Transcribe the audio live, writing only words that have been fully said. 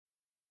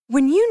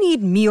When you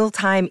need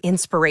mealtime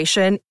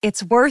inspiration,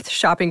 it's worth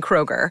shopping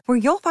Kroger, where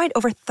you'll find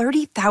over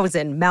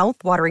 30,000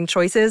 mouth-watering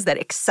choices that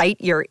excite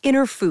your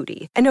inner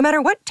foodie. And no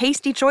matter what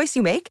tasty choice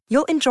you make,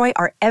 you'll enjoy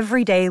our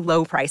everyday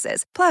low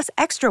prices, plus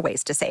extra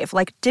ways to save,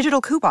 like digital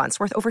coupons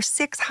worth over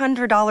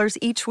 $600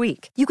 each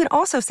week. You can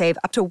also save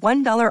up to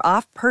 $1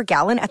 off per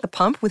gallon at the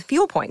pump with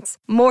fuel points.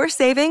 More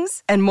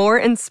savings and more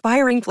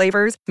inspiring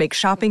flavors make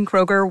shopping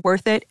Kroger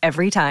worth it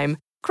every time.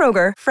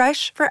 Kroger,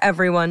 fresh for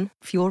everyone.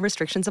 Fuel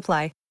restrictions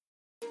apply.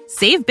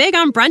 Save big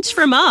on brunch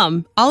for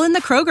mom, all in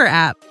the Kroger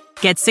app.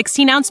 Get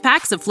 16-ounce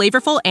packs of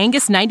flavorful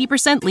Angus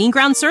 90% lean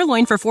ground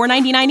sirloin for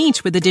 $4.99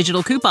 each with a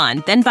digital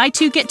coupon. Then buy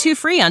 2, get 2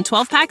 free on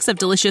 12 packs of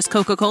delicious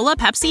Coca-Cola,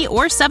 Pepsi,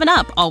 or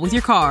 7-Up, all with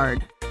your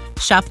card.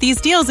 Shop these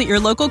deals at your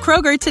local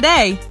Kroger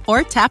today,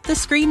 or tap the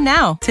screen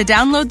now to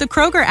download the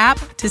Kroger app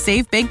to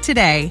save big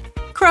today.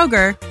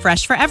 Kroger,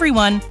 fresh for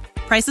everyone.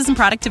 Prices and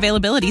product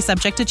availability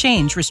subject to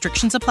change.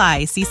 Restrictions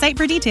apply. See site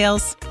for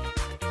details.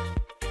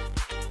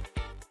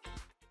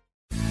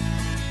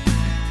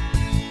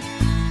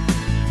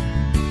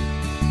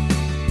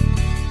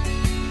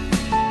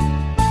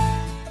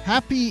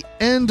 Happy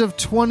end of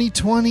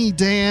 2020,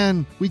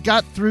 Dan. We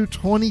got through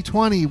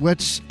 2020,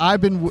 which I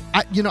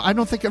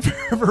don't think I've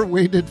ever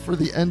waited for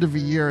the end of a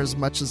year as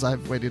much as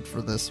I've waited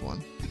for this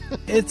one.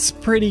 It's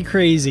pretty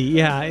crazy.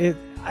 Yeah,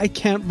 I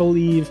can't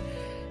believe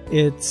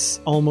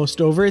it's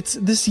almost over.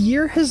 This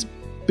year has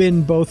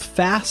been both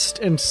fast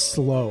and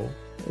slow.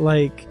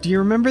 Like, do you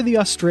remember the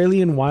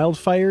Australian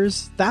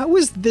wildfires? That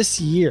was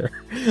this year.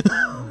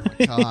 Oh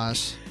my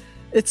gosh.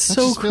 It's that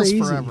so just crazy.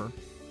 Feels forever.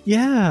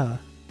 Yeah.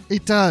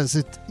 It does.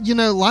 A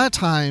lot of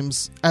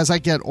times as I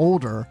get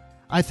older,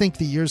 I think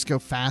the years go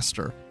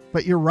faster.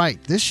 But you're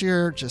right. This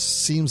year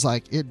just seems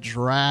like it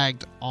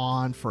dragged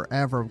on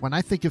forever. When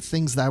I think of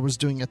things that I was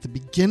doing at the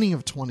beginning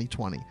of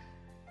 2020,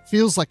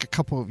 feels like a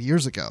couple of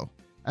years ago,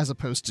 as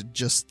opposed to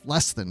just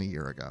less than a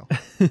year ago.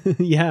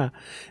 Yeah,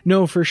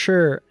 no, for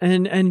sure.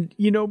 And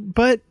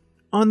but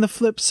on the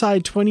flip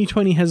side,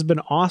 2020 has been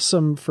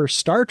awesome for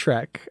Star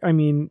Trek. I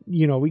mean,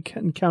 we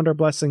can count our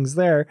blessings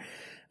there.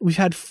 We've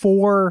had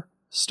 4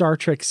 Star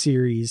Trek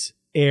series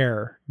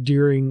air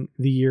during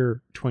the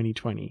year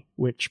 2020,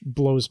 which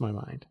blows my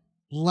mind.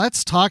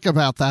 Let's talk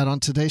about that on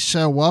today's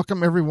show.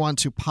 Welcome everyone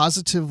to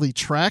Positively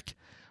Trek,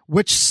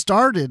 which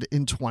started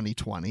in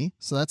 2020.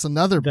 So that's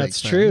another big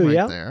thing true, right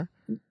yeah. there.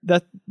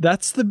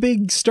 That's the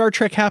big Star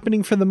Trek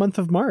happening for the month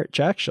of March,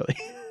 actually.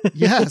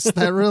 Yes,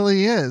 that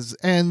really is.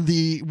 And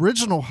the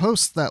original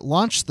hosts that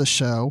launched the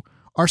show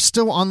are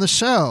still on the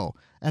show.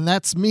 And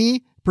that's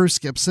me, Bruce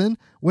Gibson,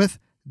 with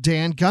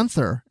Dan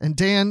Gunther. And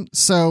Dan,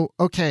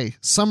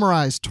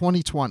 summarize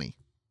 2020.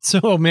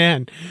 So,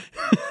 man,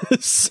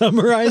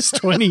 summarize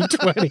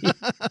 2020.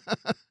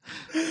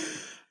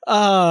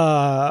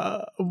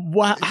 How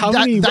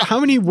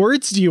many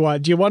words do you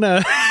want? Do you want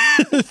a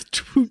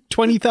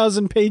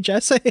 20,000 page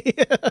essay?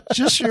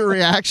 Just your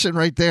reaction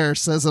right there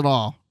says it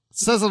all.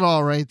 Says it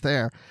all right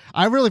there.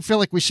 I really feel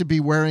like we should be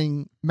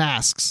wearing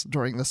masks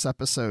during this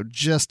episode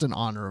just in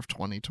honor of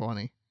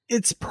 2020.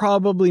 It's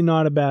probably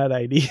not a bad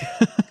idea.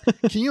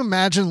 Can you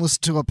imagine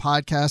listening to a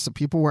podcast of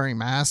people wearing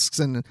masks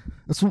and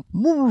it's a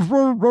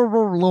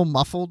little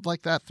muffled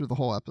like that through the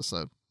whole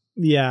episode?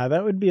 Yeah,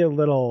 that would be a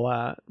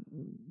little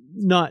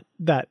not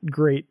that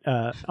great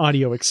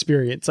audio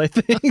experience, I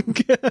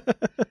think.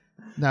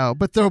 No,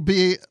 but there'll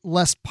be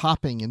less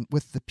popping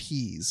with the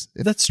P's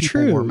if That's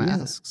people true. wear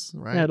masks,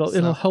 right? Yeah,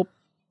 it'll help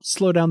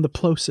slow down the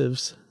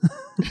plosives.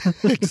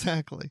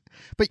 Exactly.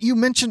 But you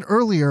mentioned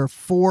earlier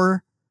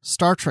 4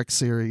 Star Trek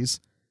series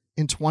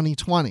in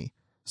 2020.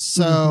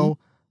 So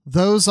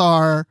those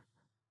are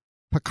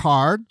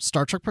Picard,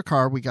 Star Trek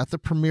Picard. We got the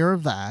premiere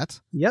of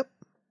that. Yep.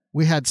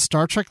 We had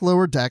Star Trek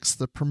Lower Decks,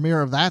 the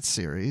premiere of that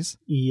series.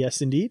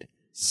 Yes, indeed.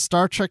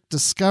 Star Trek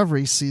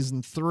Discovery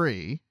Season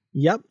 3.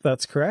 Yep,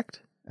 that's correct.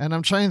 And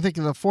I'm trying to think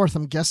of the 4th.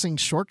 I'm guessing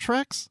Short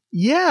Treks?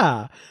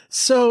 Yeah.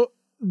 So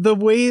the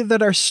way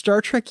that our Star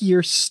Trek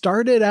year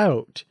started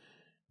out,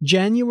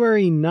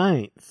 January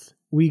 9th,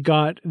 we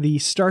got the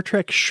Star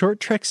Trek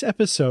Short Treks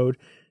episode,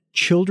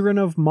 Children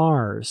of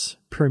Mars,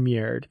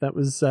 premiered. That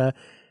was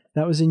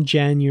in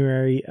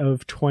January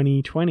of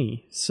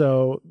 2020.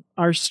 So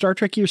our Star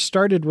Trek year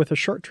started with a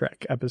Short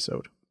Trek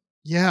episode.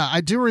 Yeah,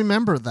 I do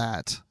remember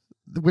that,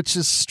 which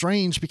is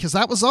strange because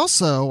that was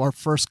also our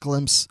first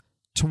glimpse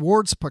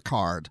towards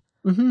Picard,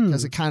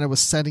 because it kind of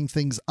was setting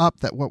things up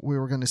that what we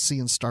were going to see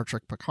in Star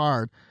Trek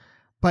Picard.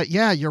 But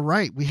yeah, you're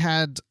right. We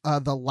had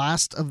the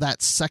last of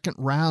that second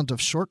round of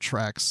Short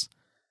Treks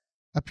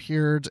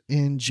appeared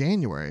in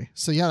January.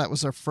 So yeah, that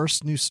was our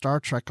first new Star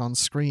Trek on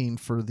screen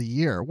for the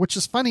year, which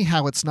is funny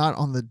how it's not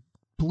on the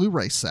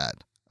Blu-ray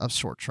set of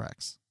Short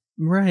Treks.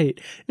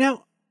 Right.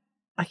 Now,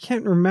 I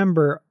can't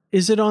remember.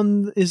 Is it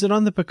on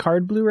the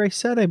Picard Blu-ray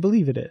set? I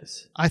believe it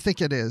is. I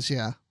think it is,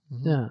 yeah.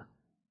 Yeah.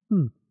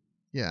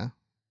 Yeah.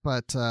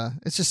 But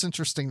it's just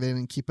interesting they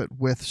didn't keep it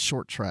with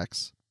Short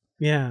Treks.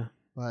 Yeah.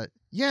 But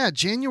yeah,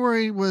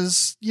 January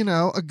was,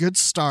 a good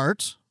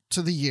start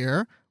to the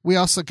year. We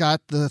also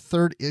got the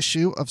 3rd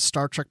issue of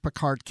Star Trek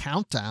Picard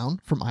Countdown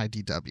from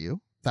IDW.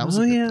 That was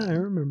a good thing. I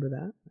remember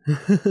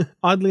that.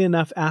 Oddly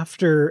enough,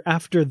 after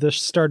the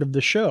start of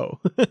the show.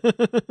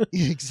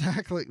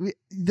 Exactly.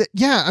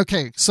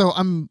 Okay. So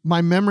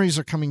my memories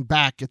are coming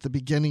back at the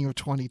beginning of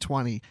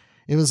 2020.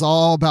 It was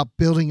all about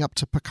building up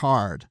to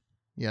Picard.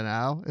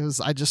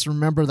 I just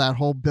remember that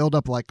whole build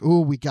up, like,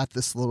 ooh, we got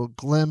this little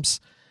glimpse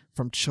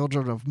from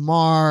Children of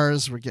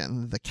Mars. We're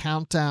getting the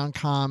Countdown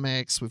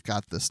comics. We've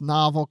got this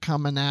novel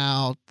coming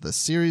out. The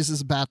series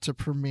is about to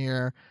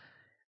premiere.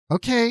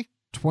 Okay,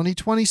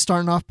 2020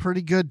 starting off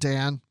pretty good,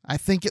 Dan. I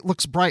think it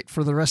looks bright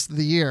for the rest of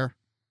the year.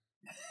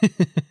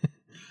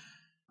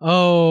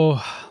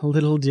 Oh,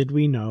 little did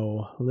we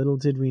know.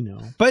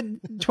 But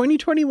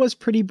 2020 was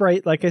pretty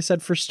bright, like I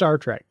said, for Star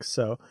Trek.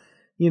 So,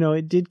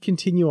 it did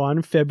continue on.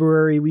 In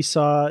February, we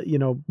saw,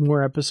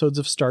 more episodes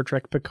of Star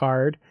Trek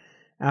Picard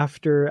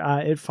after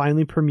it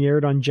finally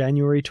premiered on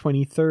January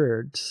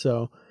 23rd.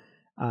 So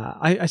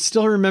I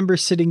still remember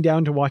sitting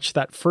down to watch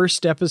that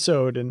first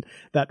episode and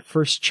that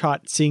first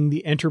shot, seeing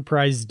the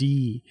Enterprise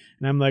D.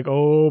 And I'm like,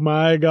 oh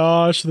my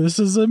gosh, this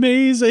is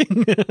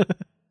amazing.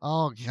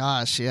 Oh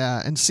gosh,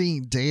 yeah. And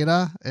seeing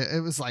Data,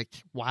 it was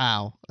like,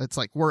 wow. It's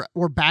like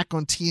we're back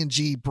on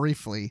TNG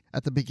briefly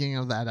at the beginning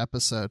of that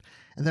episode.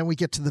 And then we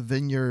get to the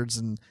vineyards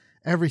and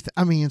everything.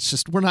 I mean, it's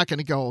just, we're not going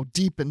to go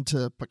deep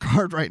into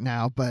Picard right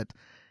now, but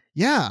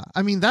yeah,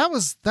 I mean, that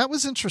was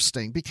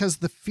interesting because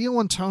the feel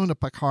and tone of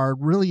Picard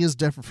really is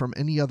different from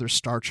any other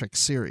Star Trek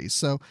series.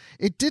 So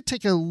it did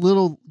take a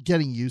little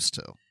getting used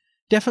to.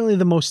 Definitely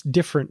the most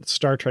different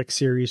Star Trek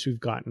series we've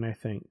gotten, I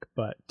think.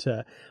 But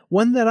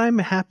one that I'm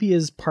happy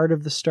is part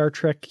of the Star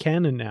Trek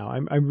canon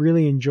now. I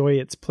really enjoy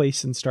its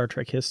place in Star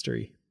Trek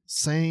history.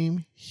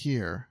 Same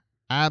here.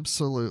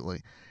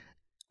 Absolutely.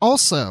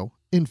 Also,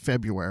 in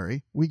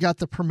February, we got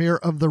the premiere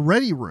of The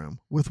Ready Room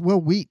with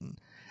Will Wheaton.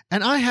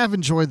 And I have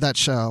enjoyed that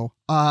show.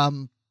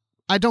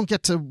 I don't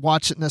get to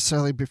watch it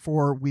necessarily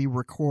before we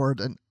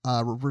record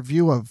a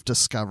review of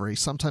Discovery.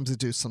 Sometimes I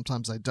do,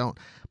 sometimes I don't.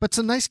 But it's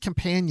a nice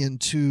companion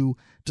to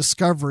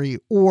Discovery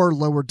or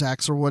Lower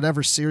Decks or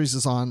whatever series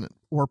is on,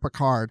 or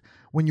Picard,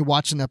 when you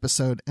watch an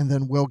episode and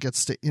then Will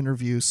gets to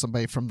interview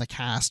somebody from the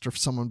cast or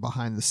someone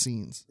behind the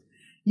scenes.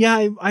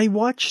 Yeah, I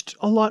watched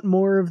a lot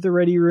more of The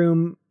Ready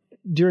Room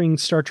during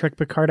Star Trek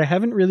Picard. I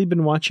haven't really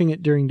been watching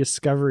it during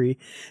Discovery.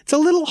 It's a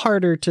little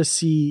harder to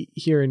see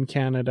here in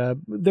Canada.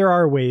 There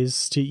are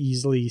ways to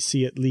easily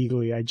see it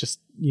legally. I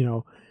just,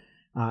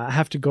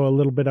 have to go a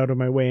little bit out of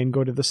my way and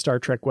go to the Star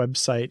Trek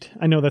website.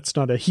 I know that's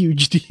not a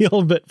huge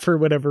deal, but for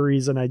whatever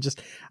reason, I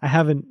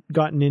haven't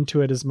gotten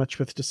into it as much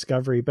with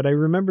Discovery, but I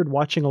remembered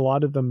watching a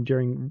lot of them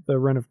during the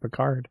run of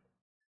Picard.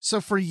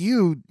 So for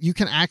you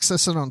can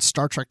access it on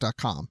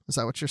StarTrek.com. Is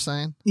that what you're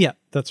saying? Yeah,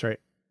 that's right.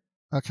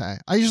 Okay.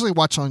 I usually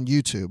watch on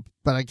YouTube,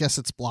 but I guess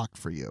it's blocked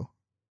for you.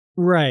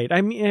 Right.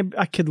 I mean,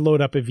 I could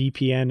load up a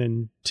VPN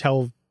and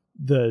tell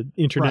the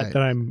internet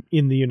that I'm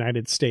in the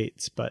United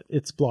States, but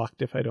it's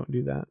blocked if I don't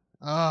do that.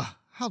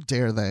 How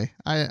dare they?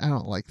 I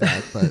don't like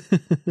that, but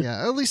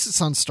yeah, at least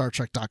it's on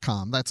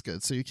StarTrek.com. That's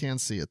good. So you can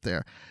see it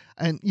there.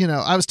 And,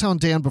 I was telling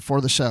Dan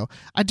before the show,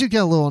 I do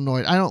get a little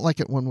annoyed. I don't like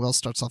it when Will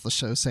starts off the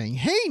show saying,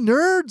 "Hey,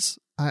 nerds."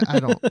 I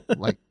don't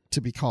like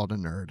to be called a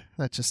nerd.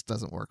 That just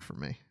doesn't work for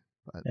me.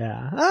 But.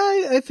 Yeah,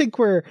 I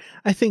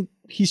think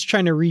he's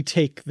trying to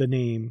retake the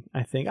name.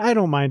 I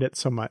don't mind it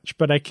so much,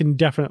 but I can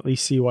definitely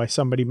see why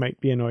somebody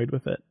might be annoyed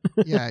with it.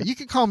 Yeah, you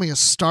can call me a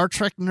Star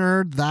Trek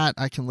nerd. That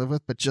I can live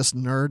with, but just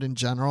nerd in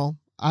general,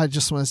 I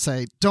just want to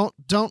say don't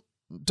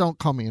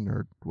call me a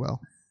nerd, Will.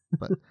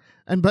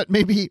 But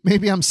maybe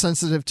I'm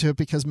sensitive to it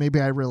because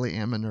maybe I really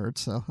am a nerd.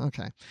 So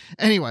okay.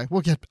 Anyway,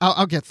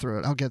 I'll get through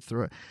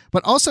it.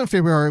 But also in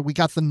February, we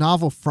got the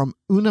novel from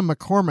Una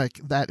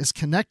McCormack that is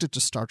connected to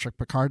Star Trek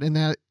Picard, and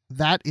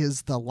that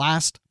is The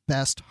Last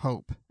Best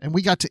Hope. And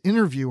we got to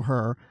interview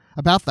her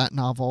about that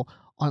novel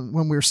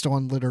when we were still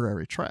on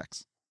Literary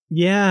Treks.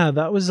 Yeah,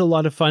 that was a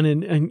lot of fun,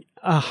 and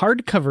a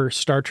hardcover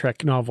Star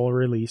Trek novel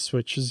release,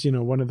 which is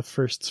one of the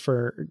firsts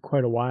for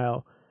quite a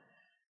while.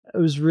 I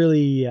was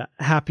really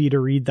happy to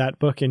read that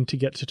book and to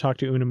get to talk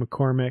to Una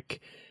McCormack.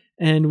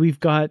 And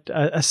we've got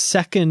a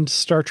second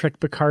Star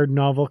Trek Picard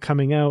novel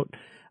coming out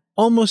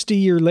almost a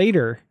year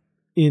later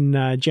in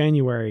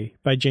January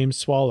by James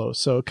Swallow.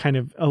 So kind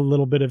of a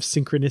little bit of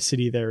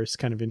synchronicity there is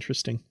kind of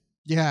interesting.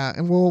 Yeah,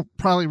 and we'll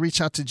probably reach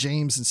out to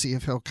James and see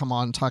if he'll come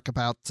on and talk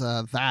about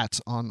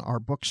that on our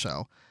book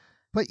show.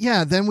 But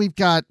yeah, then we've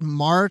got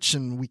March,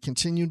 and we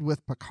continued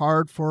with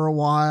Picard for a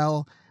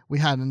while. We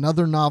had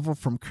another novel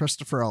from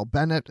Christopher L.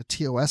 Bennett, a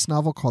TOS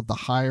novel called The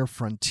Higher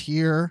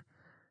Frontier.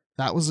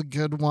 That was a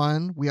good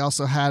one. We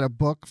also had a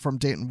book from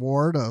Dayton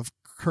Ward of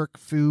Kirk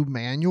Fu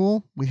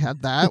Manual. We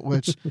had that,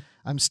 which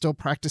I'm still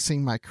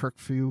practicing my Kirk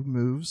Fu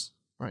moves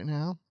right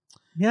now.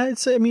 Yeah,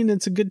 it's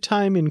a good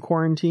time in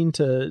quarantine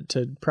to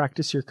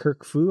practice your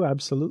Kirk Fu,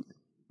 absolutely.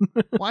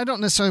 Well, I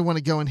don't necessarily want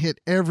to go and hit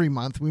every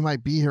month. We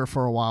might be here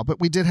for a while, but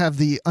we did have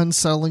The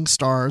Unsettling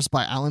Stars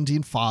by Alan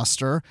Dean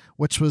Foster,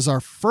 which was our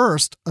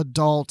first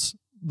adult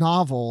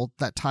novel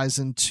that ties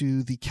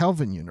into the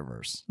Kelvin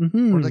universe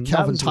Mm-hmm. or the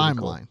Kelvin That was really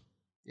timeline. cool.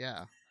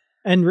 Yeah.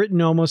 And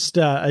written almost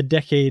a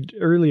decade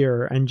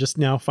earlier and just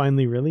now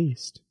finally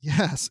released.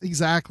 Yes,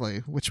 exactly.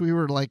 Which we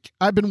were like,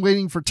 I've been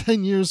waiting for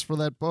 10 years for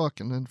that book.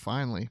 And then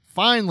finally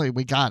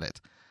we got it.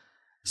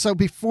 So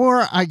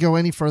before I go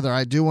any further,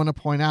 I do want to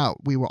point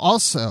out we will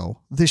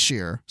also this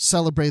year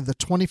celebrate the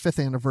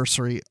 25th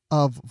anniversary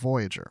of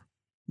Voyager.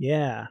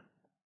 Yeah.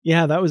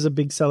 Yeah, that was a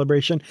big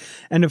celebration.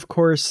 And of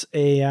course,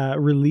 a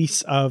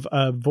release of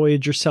a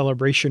Voyager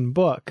Celebration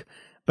book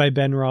by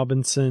Ben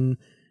Robinson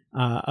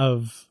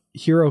of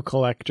Hero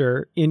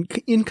Collector in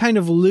kind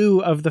of lieu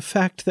of the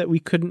fact that we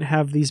couldn't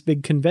have these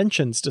big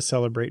conventions to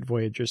celebrate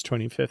Voyager's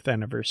 25th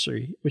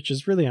anniversary, which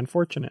is really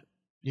unfortunate.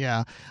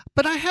 Yeah,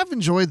 but I have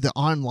enjoyed the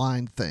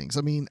online things.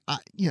 I mean,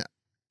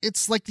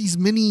 it's like these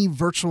mini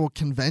virtual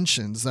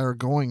conventions that are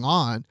going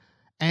on,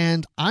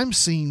 and I'm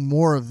seeing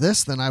more of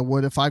this than I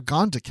would if I've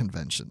gone to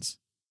conventions.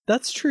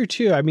 That's true,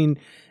 too. I mean,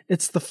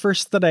 it's the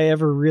first that I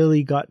ever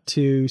really got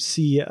to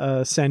see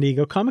a San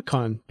Diego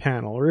Comic-Con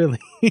panel, really,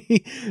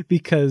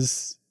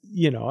 because,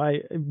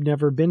 I've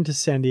never been to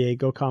San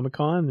Diego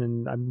Comic-Con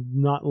and I'm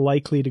not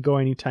likely to go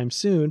anytime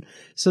soon.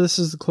 So this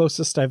is the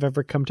closest I've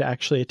ever come to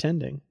actually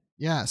attending.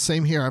 Yeah,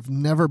 same here. I've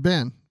never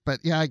been, but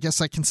yeah, I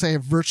guess I can say I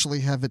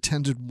virtually have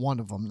attended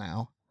one of them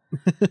now.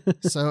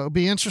 So it'll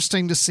be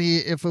interesting to see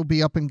if it'll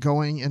be up and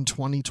going in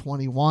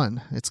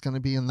 2021. It's going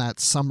to be in that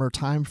summer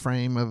time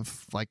frame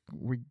of like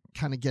we're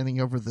kind of getting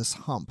over this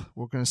hump.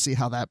 We're going to see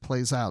how that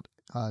plays out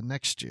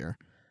next year.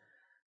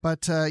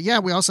 But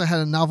we also had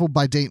a novel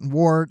by Dayton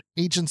Ward,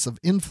 Agents of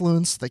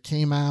Influence, that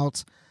came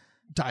out.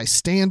 Die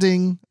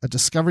Standing, a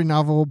Discovery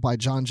novel by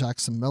John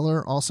Jackson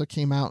Miller, also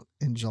came out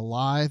in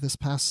July this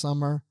past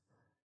summer.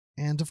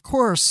 And of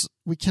course,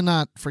 we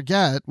cannot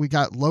forget, we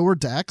got Lower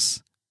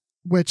Decks,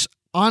 which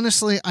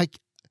honestly,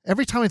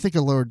 every time I think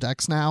of Lower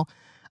Decks now,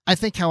 I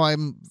think how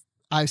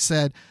I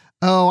said,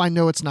 oh, I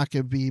know it's not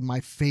going to be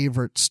my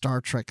favorite Star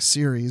Trek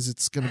series.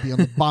 It's going to be on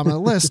the bottom of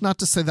the list. Not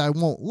to say that I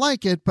won't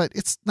like it, but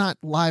it's not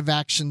live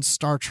action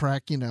Star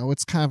Trek.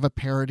 It's kind of a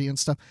parody and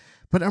stuff.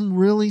 But I'm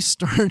really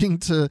starting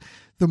to,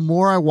 the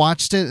more I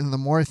watched it and the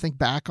more I think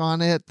back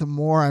on it, the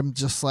more I'm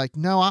just like,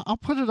 no, I'll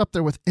put it up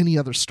there with any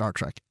other Star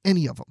Trek,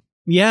 any of them.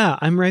 Yeah,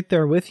 I'm right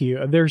there with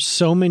you. There's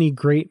so many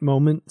great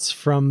moments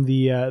from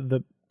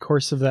the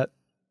course of that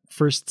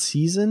first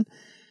season.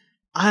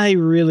 I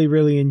really,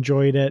 really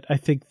enjoyed it. I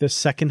think the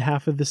second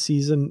half of the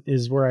season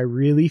is where I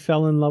really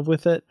fell in love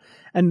with it.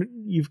 And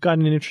you've got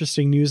an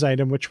interesting news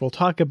item, which we'll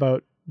talk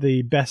about,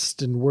 the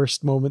best and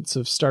worst moments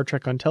of Star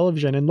Trek on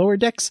television. And Lower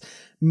Decks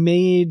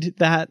made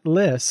that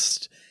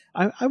list.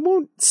 I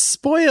won't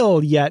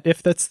spoil yet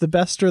if that's the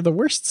best or the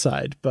worst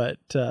side, but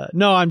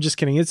no, I'm just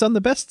kidding. It's on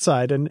the best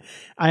side. And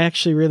I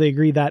actually really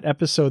agree that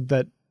episode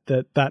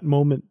that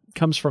moment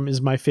comes from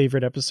is my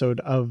favorite episode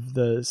of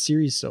the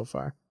series so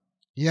far.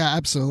 Yeah,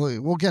 absolutely.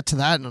 We'll get to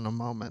that in a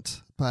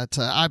moment. But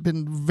I've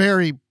been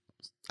very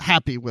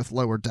happy with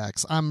Lower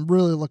Decks. I'm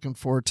really looking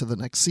forward to the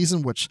next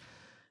season, which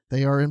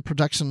they are in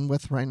production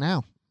with right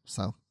now.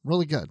 So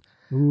really good.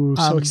 Ooh,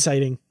 so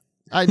exciting.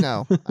 I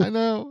know.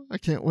 I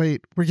can't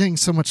wait. We're getting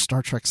so much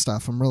Star Trek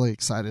stuff. I'm really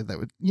excited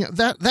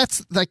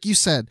that's like you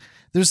said,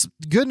 there's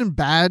good and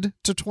bad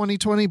to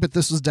 2020, but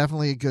this was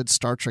definitely a good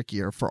Star Trek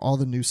year for all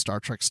the new Star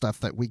Trek stuff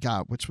that we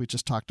got, which we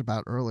just talked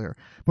about earlier.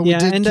 But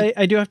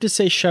I do have to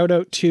say shout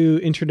out to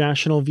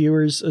international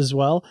viewers as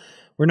well.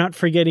 We're not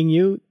forgetting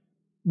you.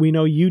 We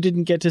know you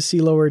didn't get to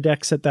see Lower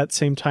Decks at that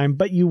same time,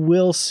 but you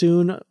will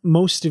soon,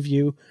 most of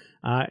you,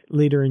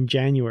 later in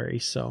January.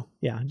 So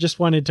yeah, just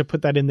wanted to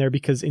put that in there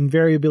because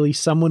invariably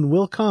someone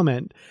will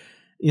comment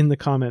in the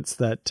comments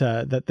that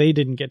they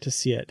didn't get to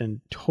see it,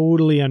 and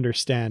totally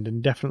understand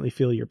and definitely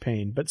feel your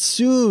pain. But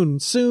soon.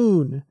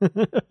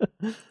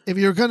 If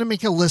you're going to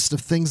make a list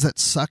of things that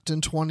sucked in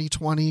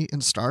 2020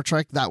 in Star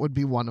Trek, that would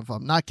be one of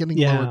them. Not getting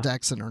Lower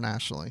Decks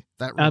internationally.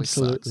 That really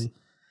absolutely sucks.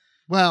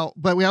 Well,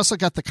 but we also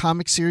got the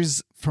comic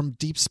series from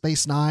Deep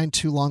Space Nine,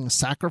 Too Long a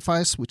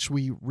Sacrifice, which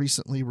we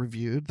recently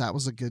reviewed. That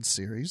was a good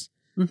series.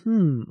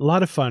 Mm-hmm. A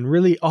lot of fun.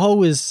 Really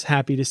always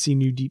happy to see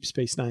new Deep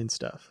Space Nine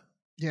stuff.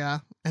 Yeah.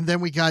 And then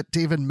we got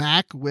David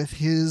Mack with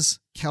his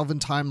Kelvin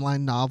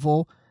Timeline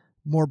novel,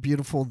 More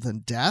Beautiful Than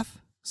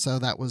Death. So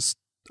that was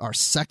our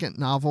second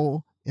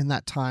novel in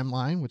that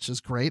timeline, which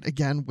is great.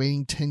 Again,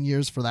 waiting 10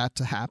 years for that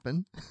to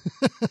happen.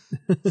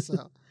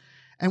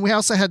 And we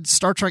also had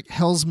Star Trek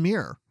Hell's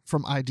Mirror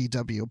from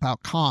IDW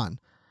about Khan.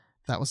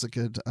 That was a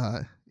good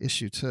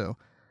issue too.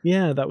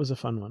 Yeah, that was a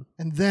fun one.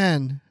 And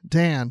then,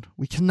 Dan,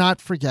 we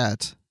cannot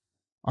forget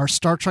our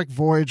Star Trek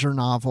Voyager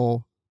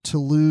novel, To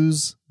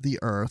Lose the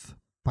Earth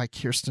by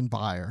Kirsten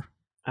Beyer.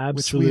 Absolutely.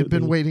 Which we had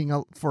been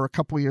waiting for a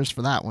couple years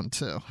for that one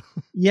too.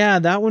 Yeah,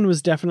 that one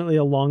was definitely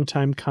a long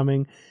time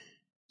coming.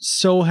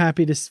 So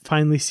happy to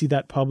finally see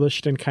that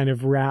published and kind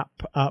of wrap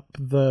up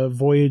the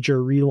Voyager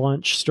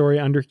relaunch story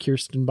under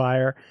Kirsten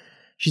Beyer.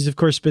 She's, of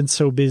course, been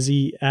so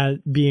busy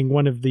at being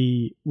one of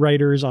the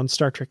writers on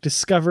Star Trek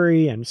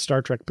Discovery and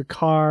Star Trek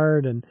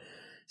Picard. And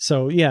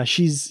So yeah,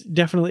 she's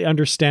definitely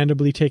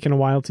understandably taken a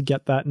while to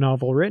get that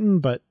novel written,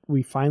 but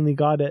we finally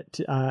got it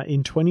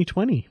in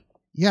 2020.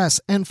 Yes,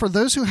 and for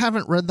those who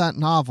haven't read that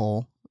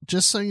novel,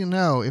 just so you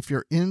know, if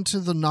you're into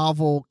the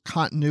novel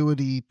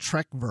continuity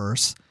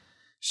Trekverse,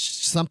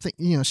 something,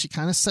 she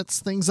kind of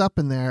sets things up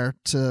in there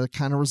to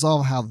kind of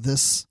resolve how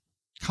this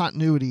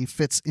continuity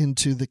fits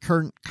into the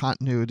current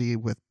continuity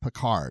with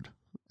Picard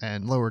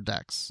and Lower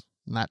Decks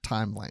and that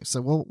timeline. So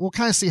we'll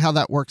kind of see how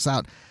that works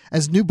out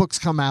as new books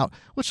come out,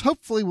 which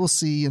hopefully we'll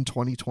see in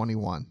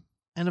 2021.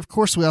 And of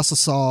course, we also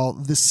saw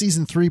the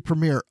season 3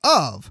 premiere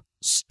of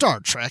Star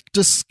Trek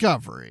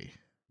Discovery.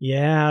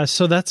 Yeah,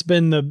 so that's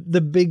been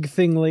the big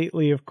thing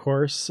lately, of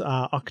course.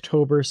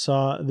 October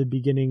saw the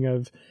beginning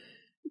of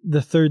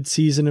the 3rd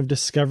season of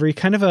Discovery,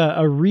 kind of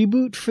a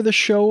reboot for the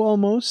show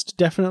almost.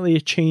 Definitely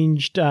a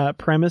changed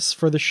premise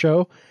for the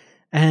show,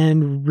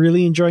 and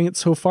really enjoying it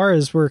so far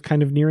as we're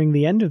kind of nearing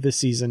the end of the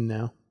season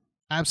now.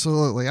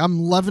 Absolutely. I'm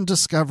loving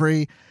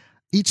Discovery.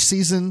 Each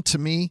season, to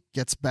me,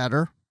 gets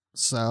better,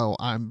 so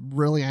I'm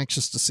really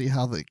anxious to see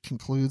how that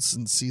concludes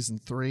in season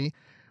 3.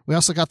 We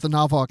also got the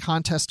novel A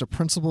Contest of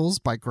Principles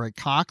by Greg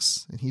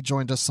Cox, and he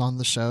joined us on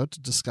the show to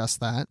discuss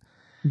that.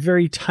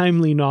 Very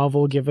timely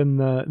novel given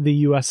the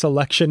U.S.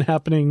 election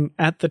happening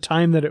at the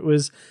time that it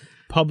was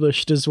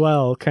published as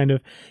well. Kind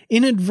of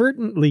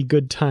inadvertently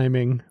good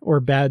timing or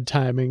bad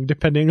timing,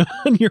 depending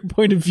on your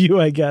point of view,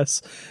 I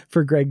guess,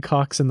 for Greg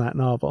Cox in that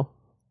novel.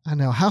 I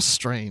know. How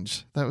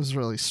strange. That was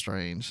really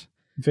strange.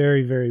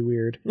 Very, very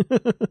weird.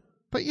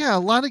 But yeah, a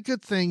lot of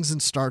good things in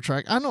Star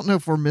Trek. I don't know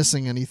if we're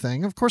missing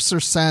anything. Of course,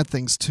 there's sad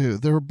things too.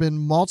 There have been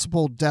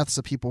multiple deaths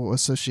of people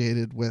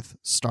associated with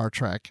Star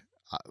Trek.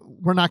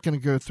 We're not going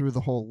to go through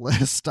the whole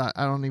list. I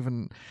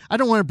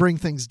don't want to bring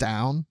things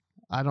down.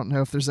 I don't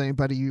know if there's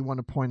anybody you want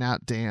to point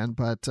out, Dan,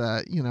 but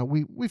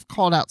we've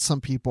called out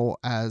some people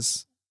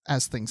as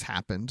things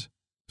happened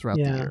throughout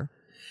the year.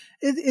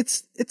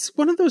 It's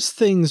one of those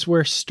things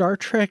where Star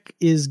Trek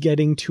is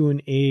getting to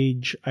an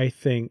age, I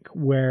think,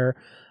 where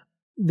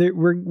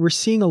we're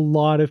seeing a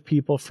lot of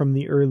people from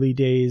the early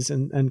days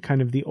and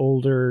kind of the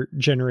older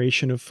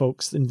generation of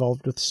folks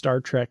involved with Star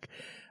Trek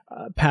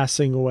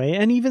passing away,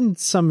 and even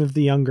some of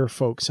the younger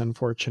folks,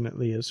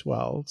 unfortunately, as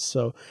well.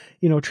 So,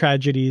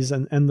 tragedies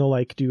and the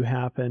like do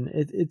happen.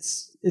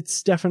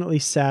 It's definitely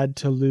sad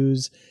to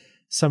lose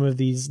some of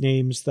these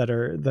names that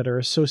are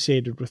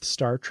associated with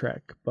Star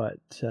Trek.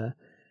 But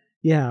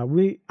yeah,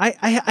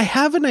 I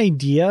have an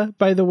idea,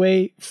 by the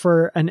way,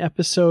 for an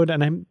episode,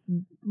 and I'm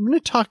going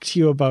to talk to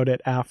you about it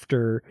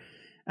after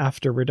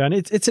we're done.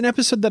 It's an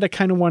episode that I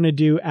kind of want to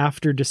do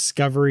after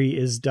Discovery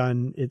is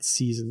done its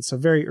season, so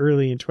very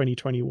early in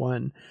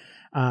 2021.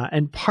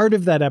 And part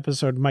of that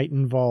episode might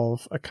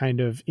involve a kind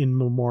of in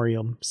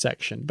memoriam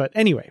section. But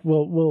anyway,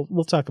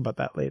 we'll talk about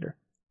that later.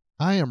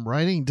 I am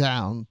writing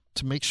down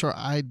to make sure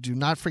I do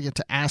not forget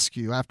to ask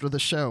you after the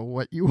show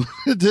what you want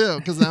to do,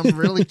 because I'm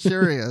really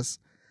curious.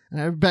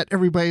 And I bet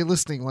everybody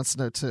listening wants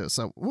to know too.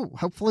 So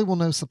hopefully we'll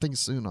know something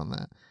soon on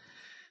that.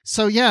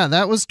 So yeah,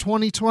 that was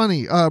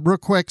 2020. Real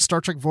quick,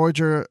 Star Trek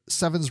Voyager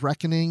 7's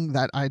Reckoning,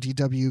 that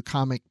IDW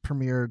comic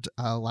premiered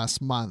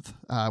last month.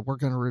 We're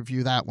going to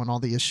review that when all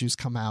the issues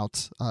come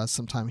out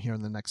sometime here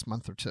in the next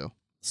month or two.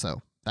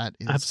 So that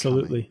is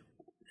absolutely coming.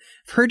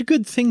 I've heard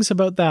good things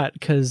about that,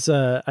 because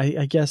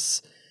I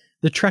guess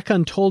the Trek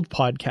Untold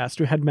podcast,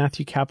 we had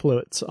Matthew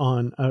Kaplowitz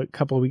on a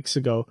couple of weeks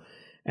ago,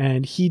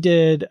 and he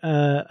did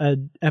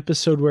an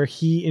episode where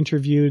he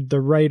interviewed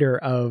the writer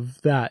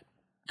of that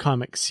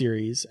comic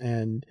series,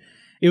 and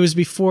it was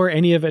before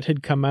any of it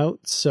had come out,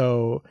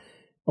 so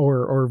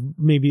or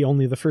maybe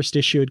only the first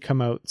issue had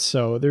come out,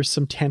 so there's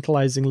some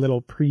tantalizing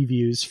little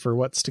previews for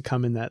what's to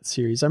come in that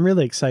series. I'm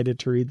really excited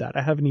to read that.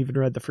 I haven't even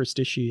read the first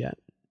issue yet.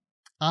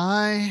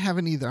 I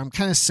haven't either. I'm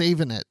kind of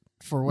saving it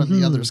for when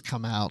the others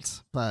come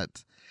out,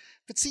 but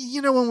see,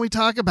 when we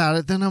talk about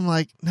it, then I'm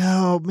like,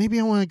 no, maybe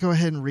I want to go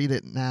ahead and read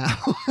it now,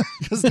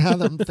 because now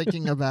that I'm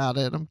thinking about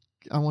it,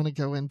 I want to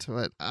go into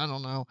it. I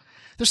don't know.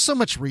 There's so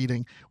much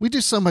reading. We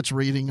do so much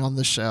reading on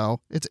the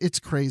show. It's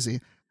crazy.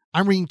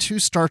 I'm reading 2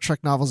 Star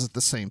Trek novels at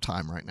the same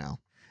time right now.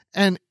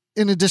 And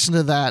in addition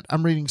to that,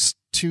 I'm reading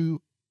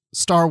 2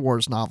 Star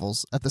Wars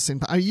novels at the same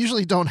time. I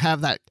usually don't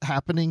have that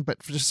happening, but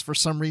just for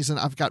some reason,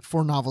 I've got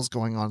 4 novels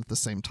going on at the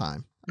same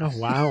time. Oh,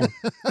 wow.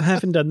 I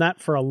haven't done that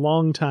for a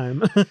long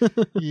time.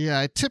 Yeah,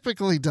 I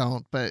typically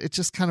don't, but it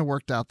just kind of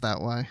worked out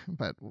that way.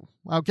 But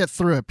I'll get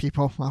through it,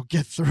 people. I'll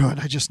get through it.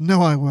 I just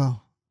know I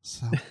will.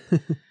 So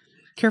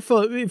careful,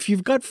 if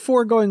you've got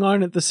 4 going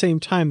on at the same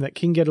time, that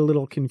can get a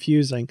little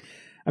confusing.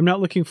 I'm not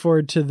looking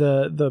forward to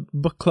the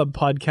book club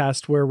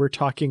podcast where we're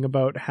talking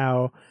about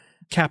how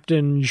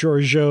Captain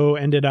Georgiou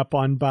ended up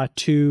on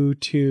Batuu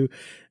to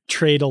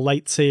trade a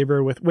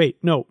lightsaber with... Wait,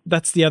 no,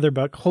 that's the other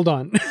book. Hold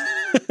on.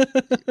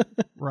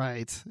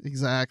 Right,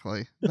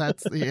 exactly.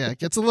 That's it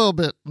gets a little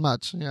bit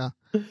much. Yeah.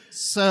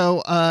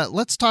 So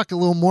let's talk a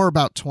little more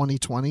about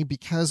 2020,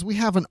 because we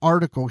have an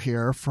article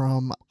here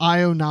from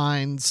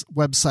IO9's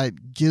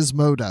website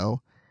Gizmodo.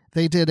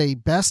 They did a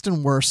best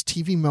and worst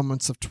TV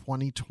moments of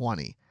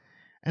 2020.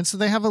 And so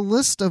they have a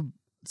list of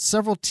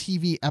several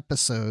TV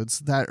episodes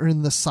that are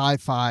in the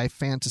sci-fi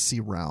fantasy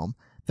realm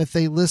that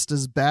they list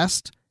as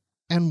best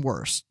and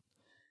worst.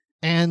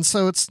 And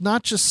so it's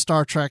not just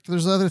Star Trek.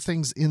 There's other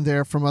things in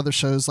there from other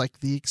shows like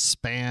The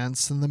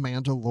Expanse and The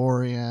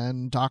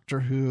Mandalorian,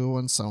 Doctor Who,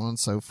 and so on and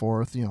so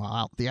forth. You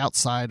know, The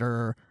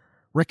Outsider,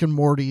 Rick and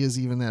Morty is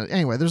even there.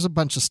 Anyway, there's a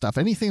bunch of stuff.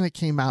 Anything that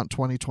came out in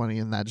 2020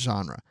 in that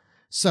genre.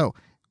 So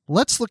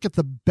let's look at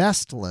the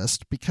best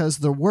list, because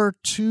there were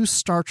 2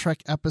 Star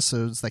Trek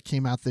episodes that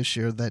came out this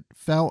year that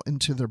fell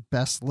into their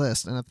best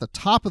list. And at the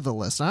top of the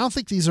list, and I don't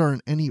think these are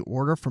in any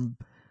order from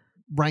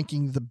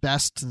ranking the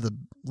best to the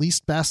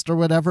least best or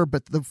whatever,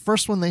 but the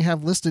first one they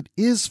have listed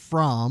is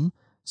from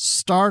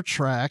Star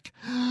Trek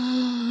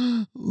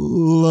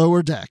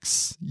Lower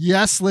Decks.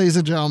 Yes, ladies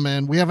and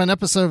gentlemen, we have an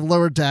episode of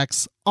Lower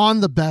Decks on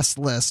the best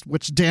list,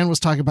 which Dan was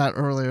talking about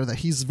earlier that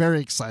he's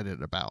very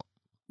excited about.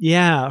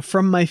 Yeah,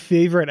 from my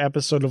favorite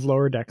episode of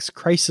Lower Decks,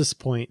 Crisis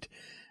Point,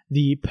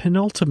 the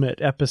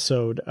penultimate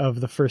episode of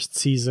the first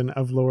season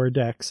of Lower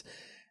Decks.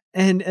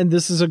 And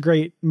this is a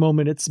great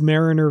moment. It's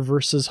Mariner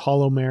versus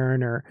Hollow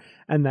Mariner,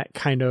 and that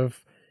kind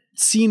of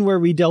scene where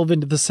we delve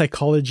into the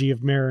psychology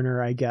of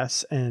Mariner, I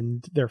guess,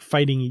 and they're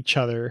fighting each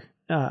other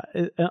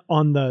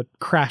on the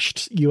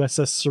crashed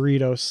USS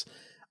Cerritos.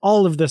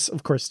 All of this,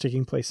 of course,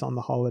 taking place on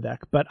the holodeck.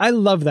 But I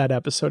love that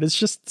episode. It's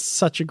just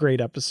such a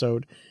great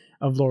episode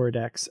of Lower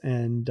Decks,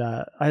 and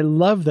I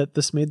love that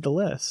this made the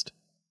list.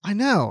 I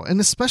know,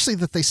 and especially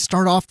that they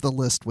start off the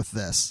list with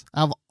this.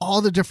 Out of all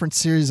the different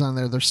series on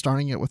there, they're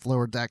starting it with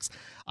Lower Decks.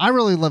 I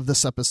really love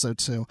this episode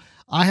too.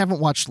 I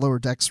haven't watched Lower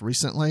Decks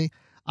recently.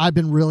 I've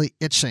been really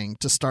itching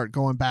to start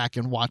going back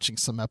and watching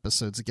some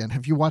episodes again.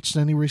 Have you watched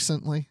any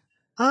recently?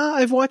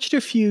 I've watched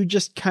a few,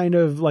 just kind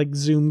of like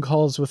Zoom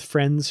calls with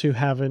friends who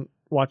haven't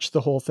watched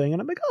the whole thing,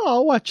 and I'm like, oh,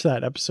 I'll watch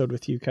that episode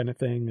with you kind of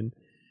thing. And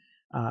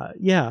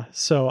yeah,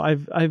 so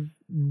I've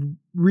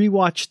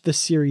rewatched the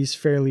series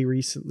fairly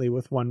recently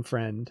with one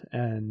friend,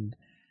 and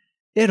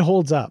it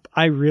holds up.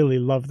 I really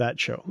love that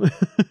show.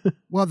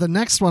 Well, the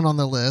next one on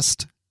the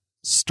list,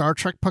 Star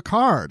Trek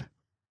Picard.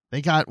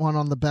 They got one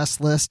on the best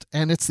list,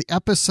 and it's the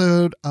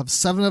episode of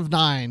 7 of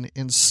 9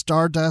 in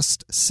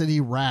Stardust City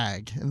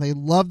Rag. And they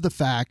loved the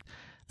fact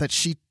that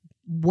she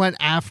went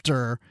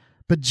after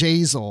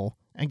Bjayzl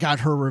and got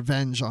her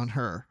revenge on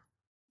her.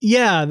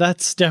 Yeah,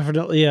 that's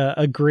definitely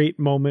a great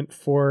moment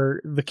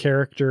for the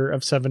character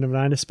of 7 of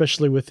 9,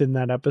 especially within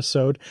that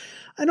episode.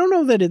 I don't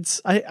know that it's...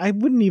 I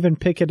wouldn't even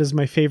pick it as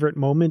my favorite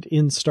moment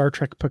in Star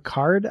Trek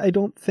Picard, I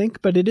don't think,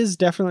 but it is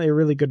definitely a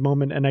really good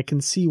moment, and I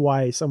can see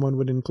why someone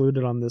would include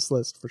it on this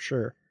list for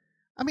sure.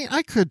 I mean,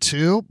 I could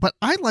too, but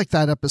I like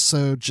that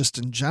episode just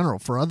in general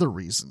for other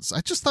reasons. I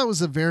just thought it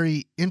was a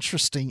very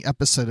interesting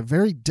episode, a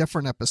very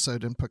different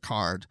episode in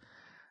Picard.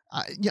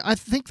 I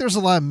think there's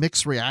a lot of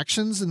mixed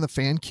reactions in the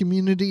fan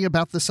community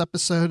about this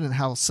episode and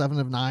how 7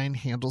 of 9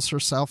 handles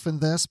herself in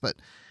this. But,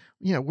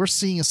 you know, we're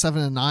seeing a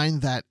 7 of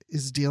 9 that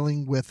is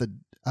dealing with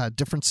a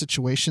different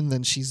situation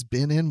than she's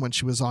been in when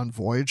she was on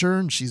Voyager,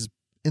 and she's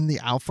in the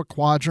Alpha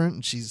Quadrant,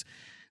 and she's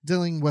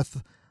dealing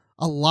with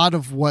a lot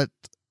of what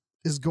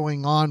is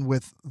going on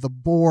with the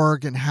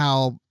Borg and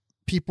how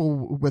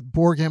people with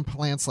Borg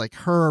implants like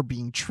her are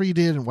being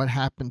treated, and what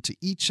happened to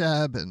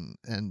Icheb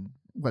and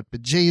what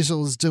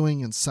Bjayzl is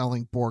doing and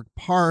selling Borg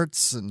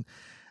parts. And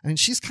I mean,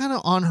 she's kind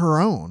of on her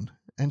own,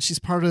 and she's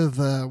part of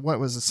the, what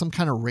was it, some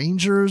kind of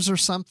Rangers or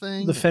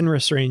something? The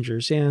Fenris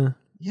Rangers, yeah.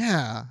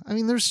 Yeah. I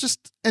mean, there's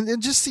just,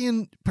 and just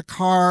seeing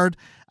Picard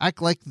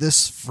act like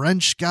this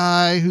French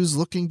guy who's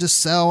looking to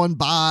sell and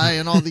buy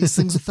and all these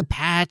things with the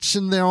patch,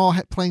 and they're all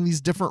playing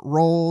these different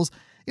roles.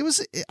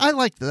 I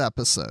liked the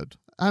episode.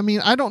 I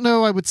mean, I don't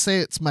know, I would say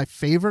it's my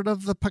favorite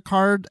of the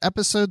Picard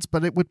episodes,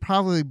 but it would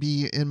probably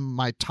be in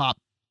my top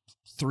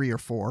 3 or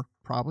 4,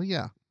 probably.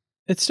 Yeah,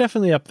 it's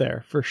definitely up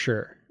there for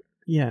sure.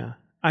 Yeah,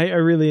 I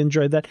really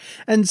enjoyed that.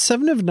 And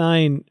 7 of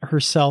 9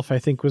 herself, I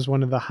think, was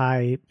one of the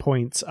high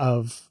points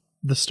of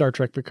the Star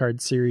Trek Picard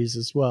series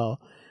as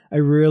well. I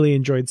really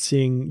enjoyed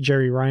seeing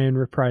Jeri Ryan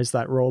reprise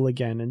that role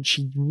again, and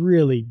she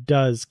really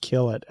does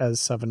kill it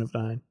as 7 of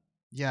 9.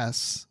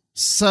 Yes.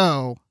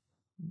 So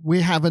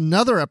we have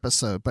another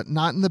episode, but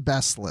not in the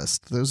best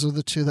list. Those are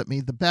the 2 that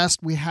made the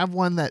best. We have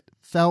one that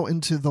fell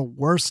into the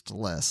worst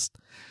list.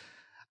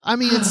 I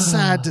mean, it's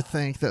sad to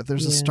think that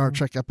there's a Star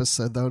Trek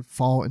episode that would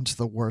fall into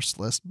the worst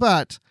list,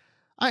 but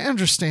I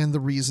understand the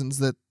reasons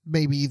that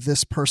maybe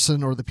this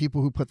person or the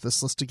people who put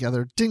this list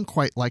together didn't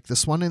quite like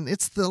this one, and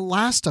it's the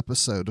last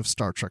episode of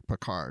Star Trek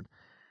Picard.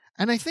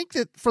 And I think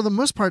that for the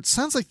most part, it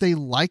sounds like they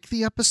like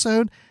the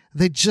episode,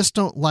 they just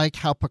don't like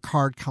how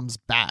Picard comes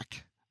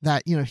back.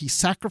 That, you know, he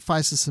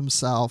sacrifices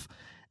himself,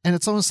 and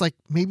it's almost like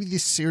maybe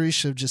this series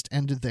should have just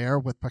ended there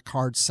with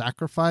Picard's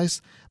sacrifice,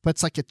 but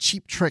it's like a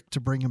cheap trick to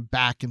bring him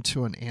back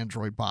into an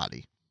android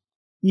body.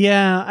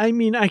 Yeah, I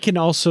mean, I can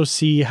also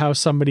see how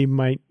somebody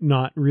might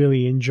not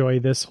really enjoy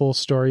this whole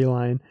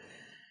storyline.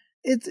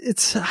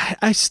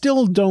 I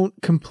still don't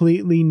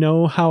completely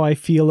know how I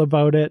feel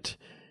about it.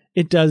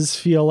 It does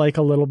feel like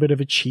a little bit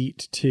of a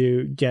cheat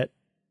to get,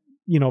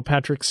 you know,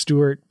 Patrick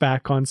Stewart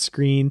back on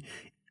screen.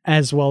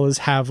 as well as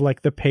have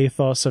like the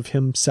pathos of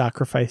him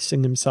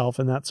sacrificing himself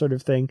and that sort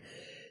of thing.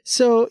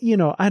 So,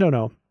 I don't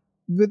know.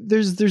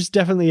 There's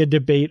definitely a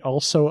debate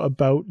also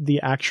about the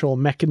actual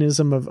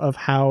mechanism of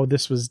how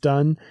this was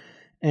done.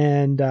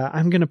 And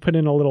I'm going to put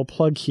in a little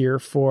plug here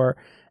for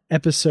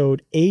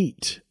episode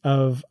 8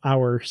 of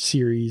our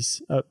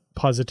series,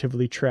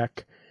 Positively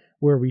Trek,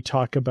 where we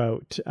talk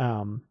about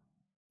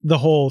the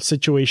whole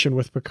situation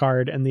with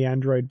Picard and the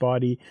android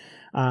body.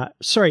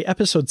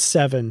 Episode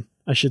 7,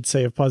 I should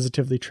say, of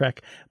Positively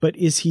Trek. But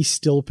is he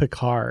still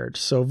Picard?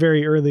 So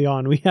very early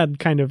on, we had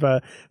kind of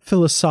a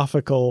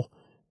philosophical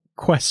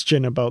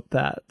question about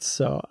that.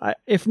 So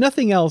if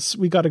nothing else,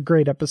 we got a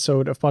great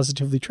episode of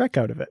Positively Trek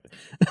out of it.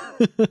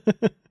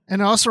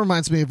 And it also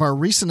reminds me of our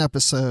recent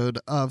episode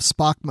of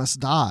Spock Must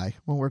Die,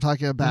 when we're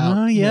talking about,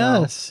 are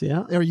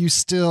you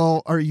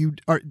still, or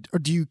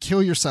do you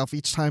kill yourself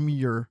each time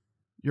you're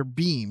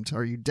beamed?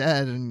 Are you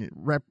dead and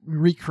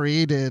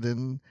recreated?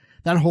 And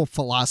that whole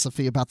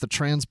philosophy about the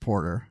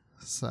transporter.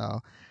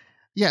 So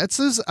yeah, it's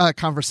those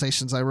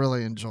conversations I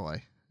really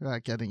enjoy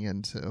getting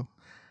into.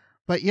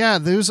 But yeah,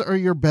 those are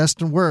your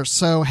best and worst.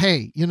 So,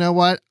 hey, you know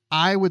what?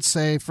 I would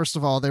say, first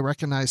of all, they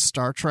recognize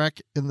Star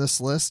Trek in this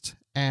list.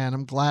 And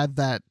I'm glad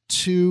that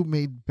 2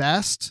 made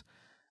best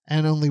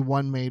and only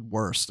 1 made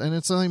worst. And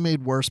it's only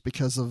made worse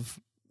because of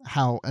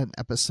how an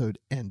episode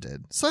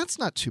ended. So that's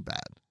not too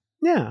bad.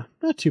 Yeah,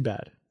 not too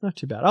bad. Not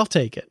too bad. I'll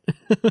take it.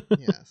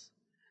 Yes.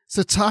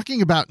 So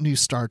talking about new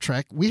Star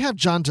Trek, we have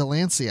John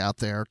Delancey out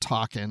there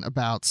talking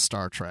about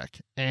Star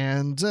Trek.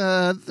 And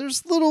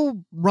there's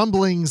little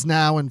rumblings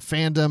now in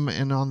fandom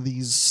and on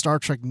these Star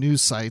Trek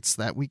news sites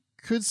that we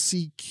could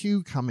see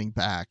Q coming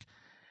back.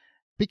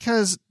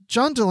 Because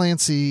John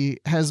Delancey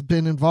has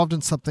been involved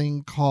in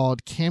something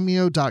called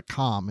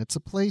Cameo.com. It's a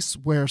place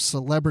where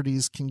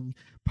celebrities can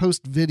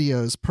post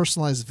videos,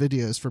 personalized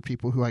videos for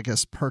people who, I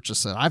guess,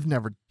 purchase it. I've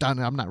never done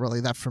it. I'm not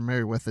really that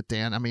familiar with it,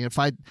 Dan. I mean, if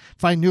I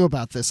knew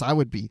about this, I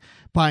would be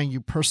buying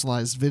you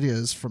personalized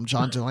videos from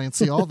John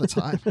Delancey all the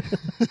time.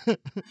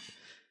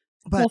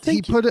 But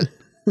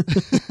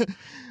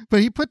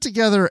he put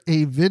together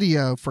a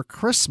video for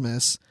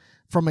Christmas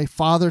from a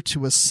father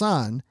to a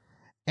son.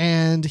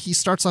 And he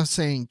starts off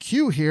saying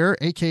Q here,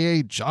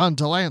 a.k.a. John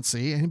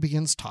Delancey, and he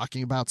begins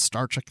talking about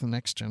Star Trek The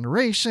Next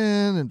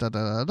Generation and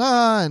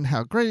da-da-da-da, and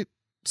how great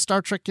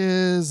Star Trek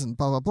is, and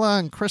blah, blah, blah,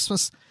 and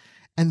Christmas.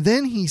 And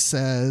then he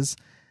says,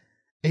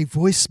 a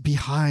voice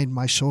behind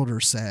my shoulder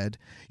said,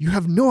 "You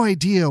have no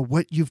idea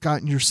what you've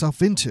gotten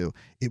yourself into."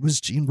 It was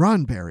Gene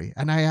Roddenberry.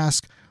 And I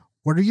ask,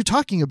 "What are you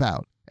talking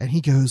about?" And he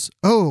goes,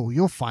 "Oh,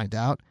 you'll find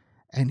out."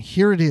 And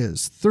here it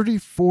is,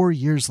 34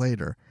 years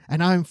later,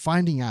 and I'm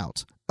finding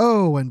out.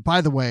 Oh, and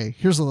by the way,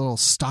 here's a little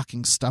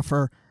stocking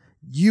stuffer.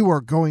 You are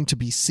going to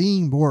be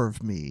seeing more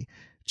of me.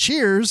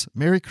 Cheers,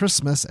 Merry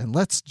Christmas, and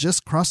let's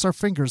just cross our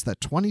fingers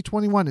that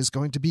 2021 is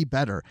going to be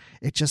better.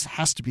 It just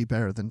has to be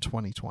better than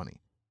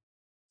 2020.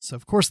 So,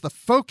 of course, the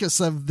focus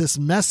of this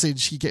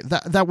message he gave,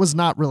 that was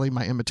not really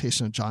my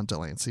imitation of John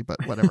Delancey,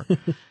 but whatever.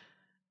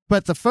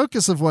 But the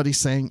focus of what he's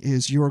saying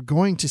is you're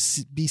going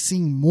to be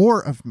seeing more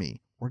of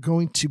me. We're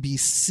going to be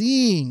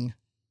seeing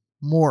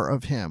more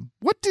of him.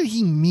 What did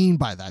he mean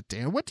by that,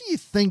 Dan? What do you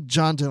think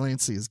John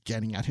Delancey is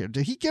getting at here?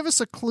 Did he give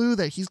us a clue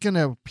that he's going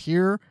to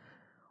appear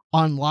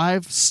on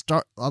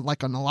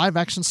like on a live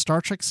action Star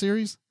Trek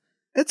series?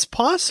 It's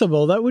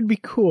possible. That would be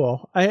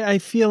cool. I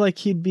feel like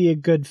he'd be a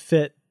good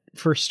fit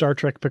for Star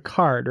Trek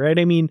Picard, right?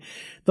 I mean,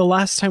 the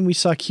last time we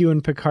saw Q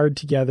and Picard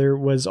together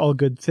was All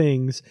Good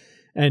Things.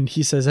 And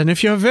he says, "And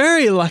if you're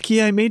very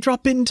lucky, I may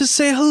drop in to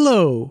say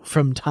hello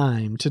from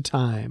time to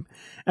time."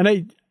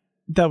 And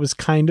that was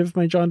kind of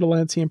my John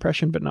Delancey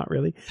impression, but not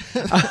really.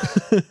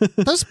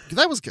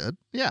 That was good.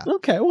 Yeah.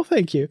 Okay. Well,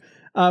 thank you.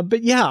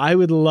 But yeah, I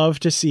would love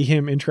to see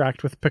him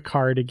interact with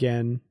Picard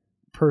again,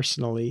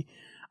 personally.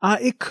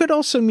 It could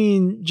also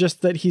mean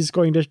just that he's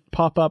going to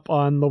pop up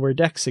on Lower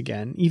Decks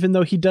again, even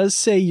though he does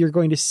say you're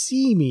going to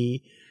see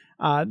me.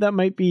 That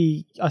might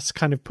be us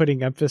kind of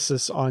putting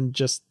emphasis on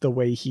just the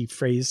way he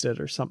phrased it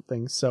or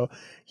something. So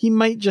he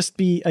might just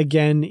be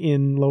again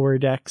in Lower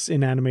Decks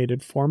in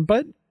animated form,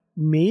 but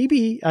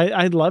maybe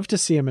I'd love to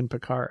see him in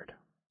Picard.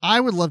 I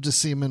would love to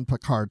see him in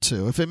Picard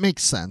too, if it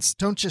makes sense.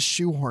 Don't just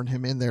shoehorn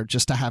him in there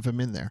just to have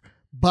him in there.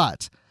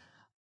 But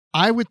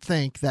I would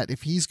think that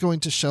if he's going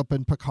to show up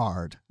in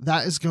Picard,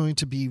 that is going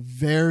to be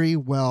very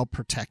well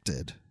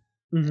protected.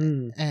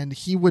 Mm-hmm. And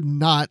he would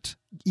not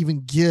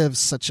even give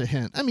such a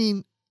hint. I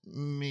mean,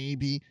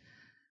 maybe.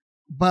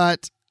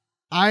 But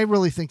I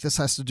really think this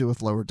has to do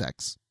with Lower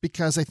Decks,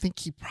 because I think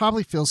he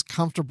probably feels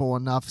comfortable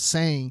enough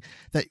saying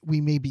that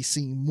we may be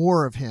seeing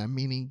more of him,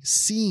 meaning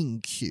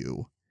seeing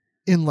Q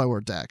in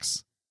Lower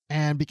Decks.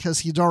 And because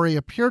he'd already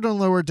appeared on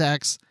Lower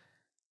Decks,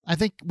 I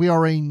think we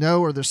already know,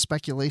 or there's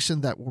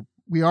speculation that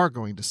we are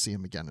going to see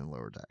him again in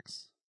Lower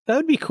Decks. That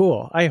would be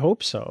cool. I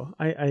hope so.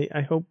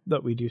 I hope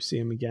that we do see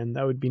him again.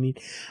 That would be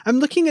neat. I'm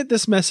looking at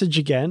this message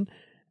again,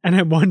 and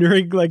I'm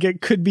wondering, like,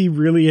 it could be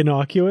really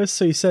innocuous.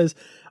 So he says,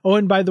 "Oh,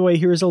 and by the way,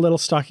 here's a little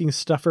stocking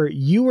stuffer.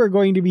 You are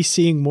going to be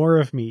seeing more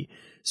of me.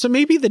 So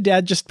maybe the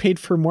dad just paid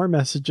for more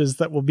messages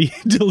that will be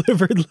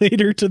delivered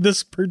later to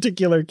this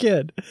particular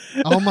kid.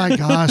 Oh my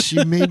gosh,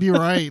 you may be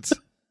right.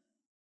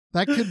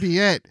 That could be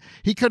it.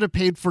 He could have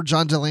paid for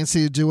John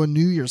Delancey to do a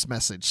New Year's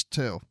message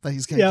too, that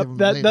he's going to give him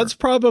later. That's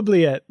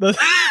probably it.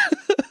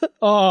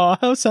 Oh,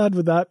 how sad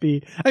would that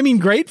be? I mean,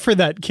 great for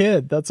that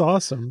kid. That's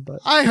awesome. But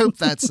I hope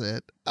that's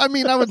it. I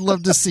mean, I would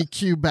love to see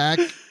Q back,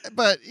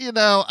 but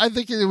I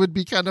think it would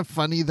be kind of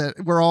funny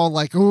that we're all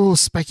like, oh,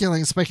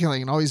 speculating,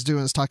 and all he's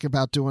doing is talking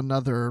about doing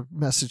another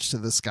message to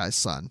this guy's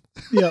son.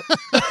 Yep.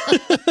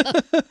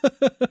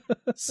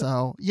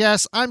 So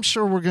yes, I'm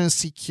sure we're going to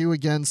see Q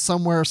again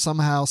somewhere,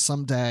 somehow,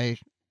 someday.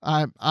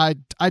 I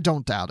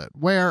don't doubt it.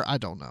 Where, I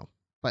don't know,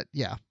 but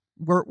yeah,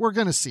 we're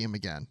going to see him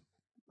again.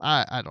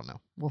 I don't know.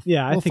 We'll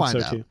I think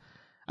find so out. too.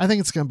 I think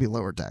it's going to be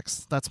Lower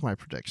Decks. That's my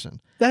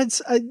prediction.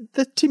 That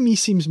to me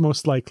seems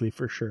most likely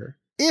for sure.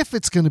 If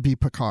it's going to be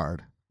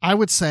Picard, I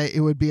would say it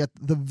would be at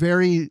the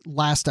very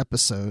last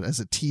episode as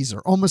a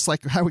teaser, almost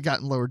like how we got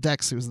in Lower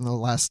Decks. It was in the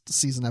last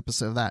season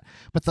episode of that.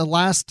 But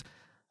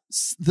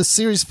the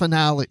series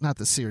finale, not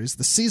the series,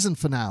 the season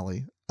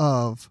finale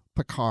of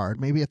Picard,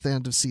 maybe at the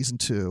end of season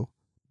 2.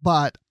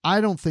 But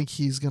I don't think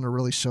he's going to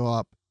really show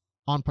up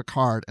on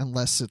Picard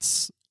unless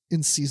it's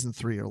in season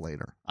 3 or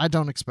later. I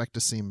don't expect to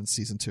see him in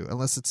season 2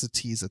 unless it's a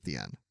tease at the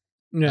end.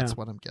 Yeah. That's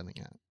what I'm getting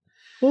at.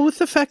 Well, with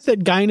the fact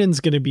that Guinan's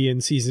going to be in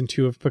season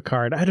 2 of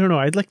Picard, I don't know.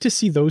 I'd like to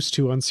see those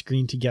two on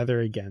screen together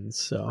again.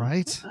 So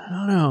right? I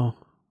don't know.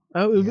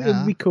 It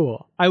would be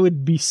cool. I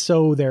would be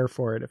so there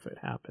for it if it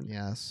happened.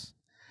 Yes.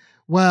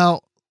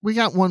 Well, we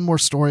got one more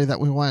story that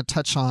we want to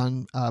touch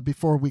on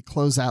before we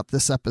close out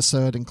this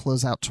episode and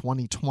close out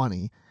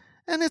 2020.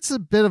 And it's a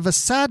bit of a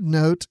sad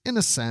note in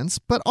a sense,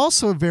 but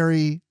also a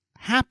very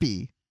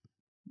happy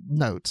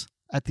note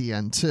at the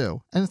end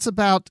too. And it's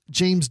about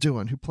James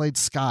Doohan, who played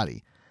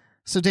Scotty.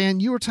 So Dan,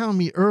 you were telling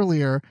me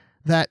earlier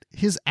that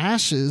his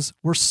ashes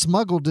were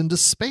smuggled into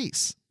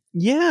space.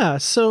 Yeah.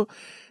 So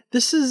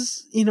this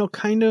is,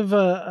 kind of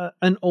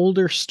an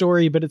older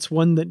story, but it's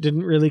one that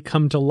didn't really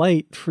come to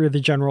light for the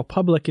general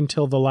public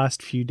until the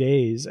last few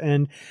days.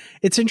 And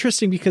it's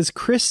interesting because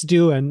Chris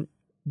Doohan,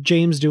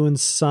 James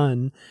Doohan's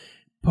son,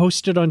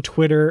 posted on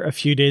Twitter a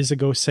few days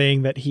ago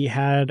saying that he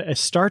had a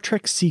Star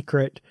Trek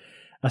secret,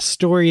 a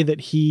story that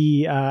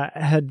he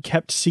had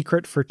kept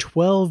secret for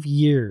 12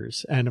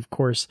 years. And of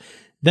course,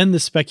 then the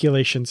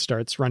speculation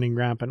starts running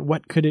rampant.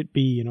 What could it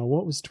be?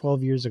 What was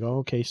 12 years ago?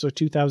 Okay, so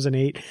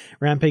 2008,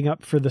 ramping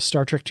up for the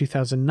Star Trek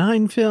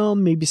 2009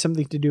 film, maybe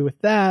something to do with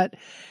that.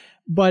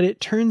 But it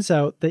turns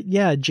out that,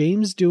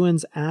 James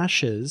Doohan's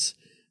ashes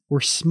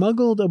were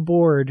smuggled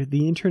aboard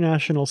the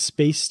International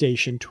Space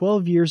Station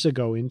 12 years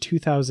ago in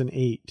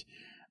 2008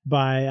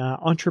 by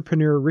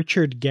entrepreneur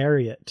Richard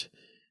Garriott,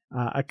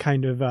 a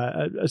kind of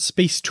a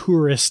space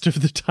tourist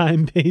of the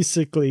time,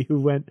 basically, who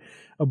went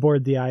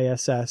aboard the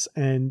ISS.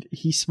 And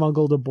he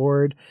smuggled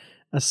aboard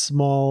a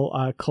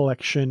small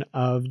collection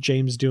of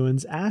James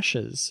Doohan's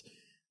ashes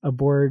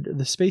aboard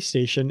the space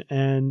station.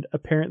 And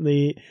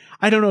apparently,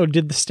 I don't know,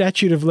 did the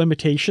statute of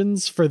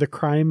limitations for the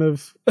crime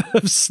of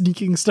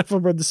sneaking stuff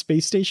aboard the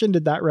space station,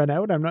 did that run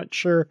out? I'm not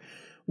sure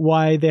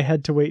why they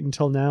had to wait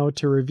until now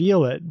to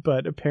reveal it,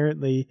 but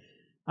apparently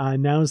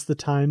now's the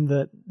time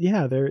that,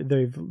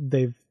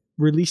 they've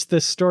released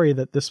this story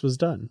that this was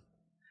done.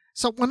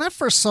 So when I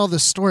first saw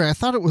this story, I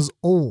thought it was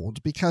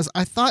old because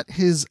I thought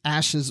his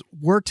ashes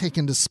were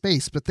taken to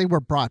space, but they were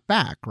brought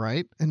back,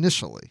 right?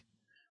 Initially.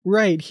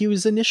 Right. He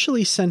was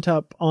initially sent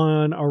up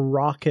on a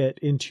rocket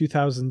in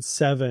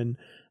 2007,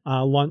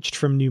 launched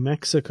from New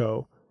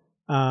Mexico.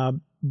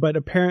 But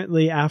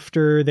apparently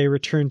after they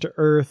returned to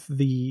Earth,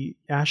 the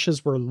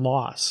ashes were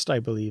lost, I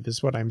believe,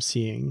 is what I'm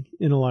seeing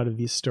in a lot of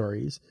these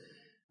stories.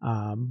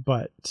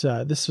 But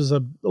this was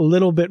a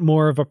little bit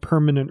more of a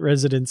permanent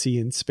residency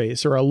in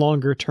space, or a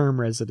longer term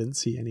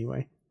residency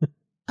anyway.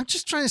 I'm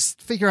just trying to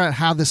figure out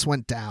how this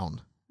went down.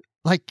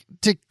 Like,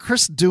 did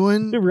Chris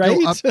Doohan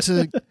go up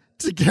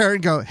to Garrett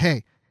and go,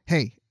 hey,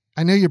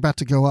 I know you're about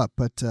to go up,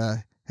 but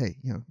hey,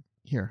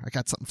 here, I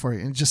got something for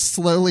you. And just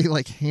slowly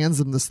hands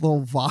him this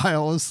little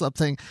vial or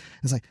something.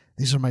 It's like,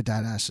 these are my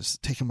dad ashes.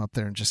 Take them up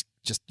there and just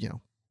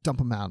dump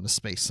them out into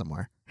space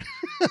somewhere.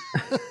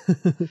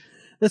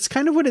 That's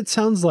kind of what it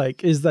sounds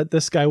like, is that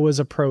this guy was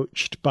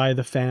approached by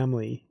the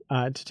family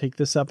to take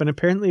this up. And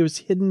apparently it was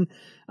hidden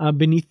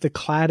beneath the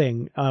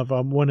cladding of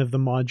one of the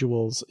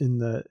modules in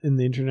the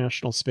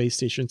International Space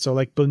Station. So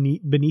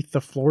beneath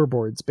the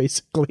floorboards,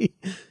 basically.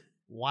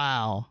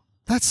 Wow.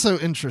 That's so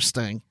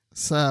interesting.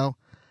 So,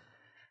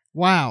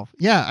 wow.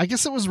 Yeah, I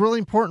guess it was really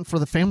important for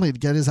the family to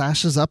get his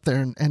ashes up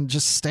there and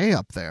just stay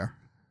up there.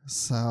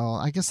 So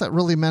I guess that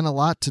really meant a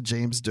lot to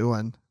James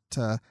Doohan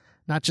to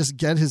not just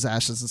get his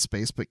ashes in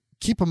space, but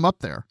keep them up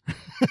there.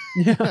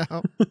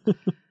 Yeah.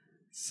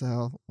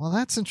 So, well,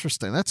 that's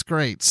interesting. That's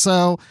great.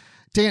 So,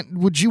 Dan,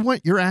 would you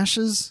want your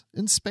ashes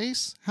in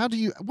space? How do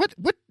you, what,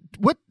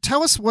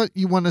 tell us what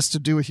you want us to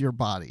do with your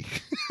body.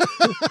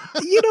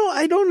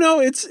 I don't know.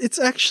 It's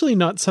actually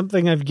not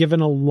something I've given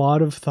a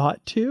lot of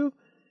thought to.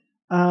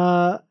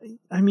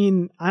 I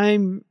mean,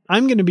 I'm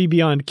going to be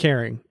beyond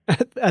caring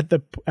at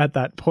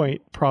that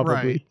point, probably.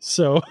 Right.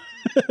 So,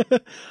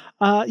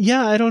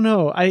 yeah, I don't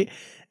know.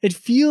 It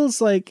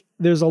feels like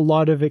there's a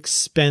lot of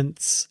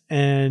expense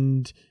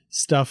and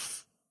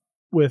stuff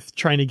with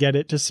trying to get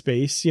it to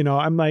space. You know,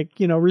 I'm like,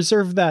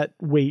 reserve that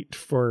weight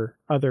for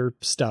other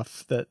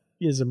stuff that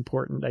is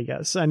important, I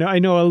guess. I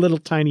know a little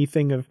tiny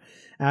thing of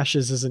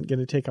ashes isn't going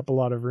to take up a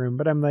lot of room,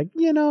 but I'm like,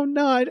 no,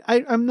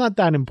 I'm not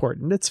that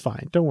important. It's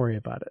fine. Don't worry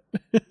about it.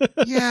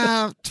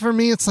 Yeah, for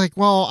me, it's like,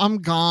 well, I'm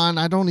gone.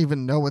 I don't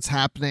even know what's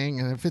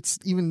happening. And if it's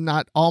even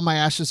not all my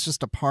ashes,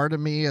 just a part of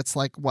me, it's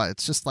like, what?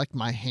 It's just like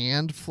my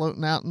hand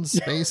floating out in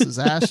space as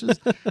ashes.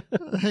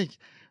 Like,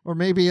 or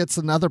maybe it's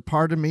another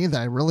part of me that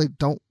I really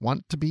don't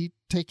want to be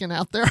taken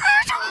out there.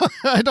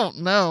 I don't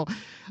know.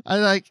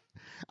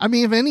 I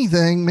mean, if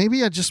anything,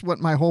 maybe I just want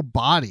my whole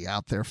body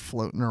out there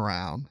floating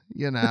around,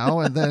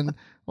 and then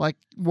like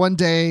one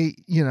day,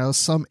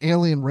 some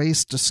alien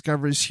race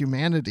discovers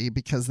humanity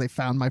because they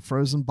found my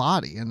frozen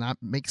body, and that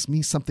makes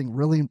me something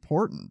really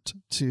important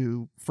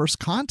to First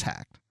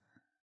Contact.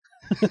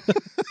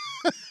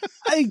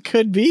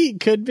 Could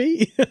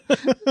be.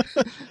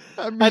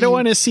 I mean, I don't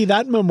want to see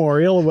that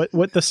memorial,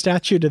 what the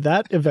statue to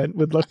that event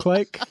would look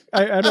like.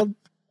 I don't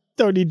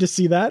need to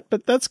see that,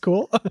 but that's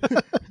cool.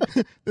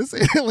 This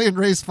alien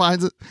race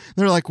finds it.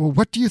 They're like, well,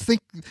 what do you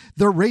think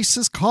their race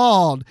is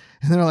called?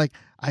 And they're like,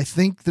 I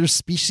think their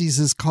species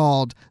is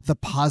called the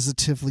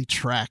Positively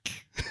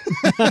Trek.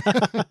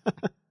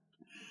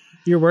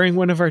 You're wearing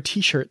one of our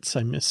t-shirts,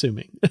 I'm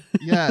assuming.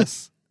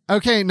 Yes.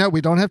 Okay, no, we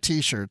don't have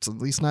t-shirts, at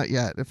least not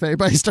yet. If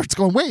anybody starts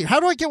going, wait,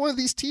 how do I get one of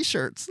these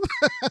t-shirts?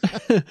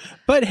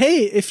 But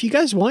hey, if you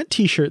guys want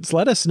t-shirts,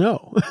 let us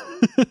know.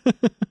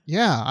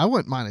 Yeah, I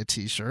wouldn't mind a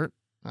t-shirt.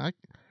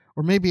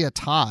 Or maybe a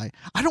tie.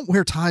 I don't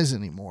wear ties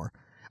anymore.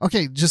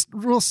 Okay, just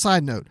real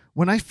side note.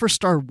 When I first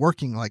started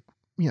working,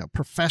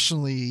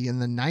 professionally in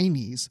the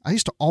 90s, I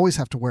used to always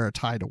have to wear a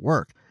tie to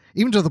work.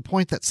 Even to the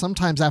point that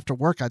sometimes after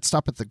work, I'd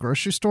stop at the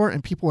grocery store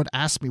and people would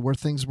ask me where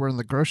things were in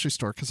the grocery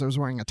store because I was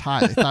wearing a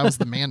tie. They thought I was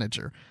the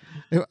manager.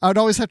 I'd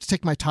always have to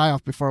take my tie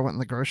off before I went in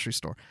the grocery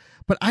store.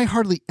 But I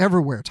hardly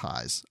ever wear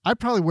ties. I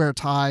probably wear a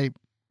tie.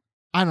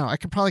 I don't know. I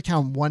could probably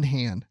count on one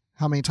hand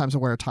how many times I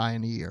wear a tie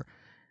in a year.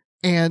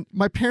 And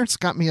my parents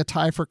got me a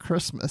tie for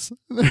Christmas.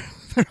 They're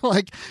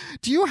like,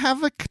 do you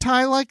have a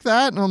tie like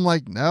that? And I'm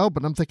like, no,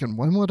 but I'm thinking,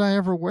 when would I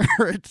ever wear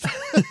it?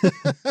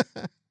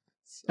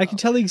 I can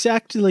tell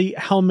exactly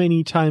how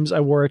many times I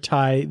wore a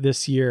tie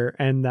this year,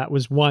 and that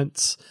was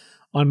once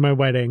on my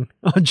wedding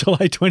on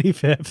July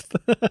 25th.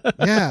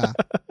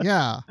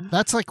 Yeah.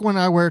 That's like when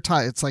I wear a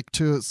tie. It's like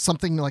to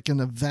something like an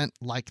event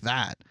like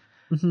that.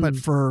 Mm-hmm. But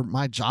for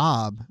my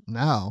job,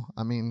 no.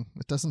 I mean,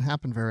 it doesn't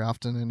happen very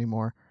often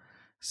anymore.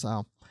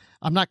 So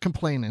I'm not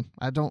complaining.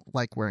 I don't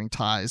like wearing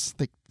ties.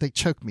 They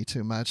choke me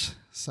too much.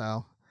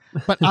 So,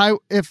 but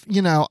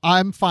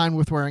I'm fine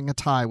with wearing a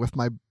tie with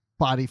my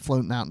body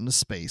floating out into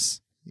space,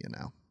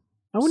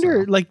 I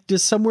wonder,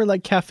 does somewhere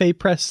like Cafe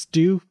Press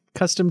do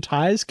custom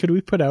ties? Could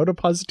we put out a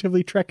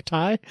Positively Trek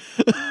tie?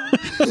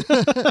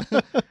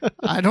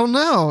 I don't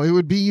know. It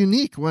would be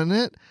unique, wouldn't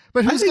it?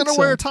 But who's going to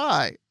wear a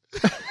tie?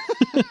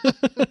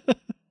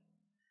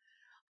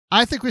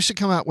 I think we should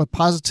come out with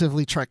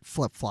Positively Trek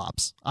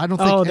flip-flops. I don't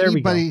think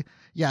anybody...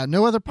 Yeah,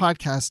 no other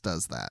podcast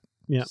does that.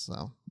 Yeah.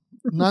 So,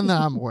 none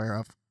that I'm aware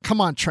of. Come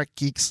on, Trek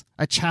Geeks.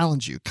 I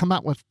challenge you. Come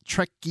out with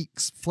Trek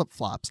Geeks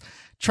flip-flops.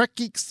 Trek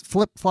Geeks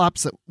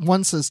flip-flops that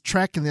one says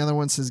Trek and the other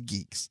one says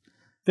Geeks.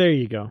 There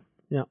you go.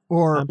 Yeah.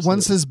 Or absolutely.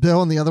 One says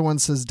Bill and the other one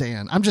says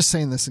Dan. I'm just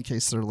saying this in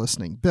case they're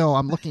listening. Bill,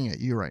 I'm looking at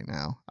you right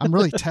now. I'm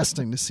really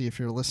testing to see if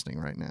you're listening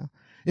right now.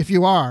 If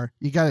you are,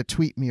 you got to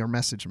tweet me or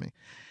message me.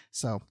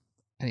 So...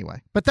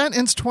 Anyway, but that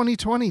ends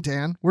 2020,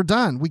 Dan. We're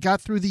done. We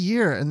got through the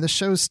year and the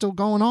show's still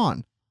going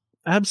on.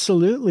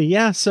 Absolutely.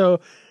 Yeah. So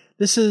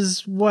this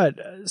is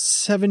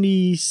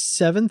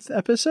 77th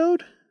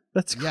episode?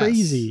 That's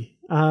crazy.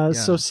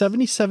 Yes. So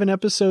 77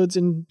 episodes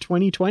in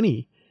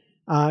 2020.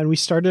 And we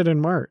started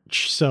in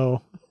March.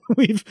 So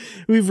we've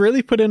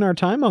really put in our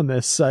time on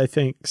this, I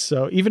think.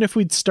 So even if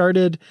we'd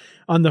started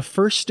on the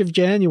 1st of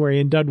January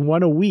and done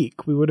one a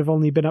week, we would have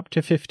only been up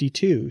to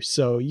 52.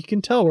 So you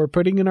can tell we're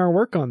putting in our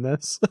work on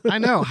this. I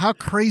know. How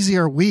crazy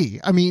are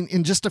we? I mean,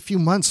 in just a few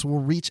months,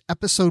 we'll reach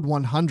episode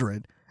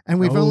 100, and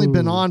we've only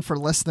been on for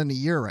less than a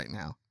year right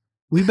now.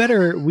 We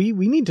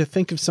need to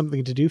think of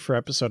something to do for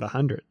episode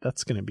 100.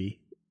 That's going to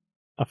be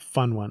a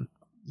fun one.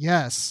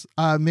 Yes.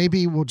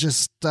 Maybe we'll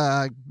just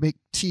make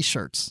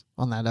t-shirts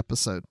on that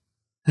episode.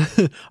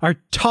 Our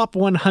top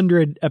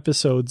 100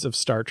 episodes of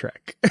Star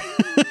Trek.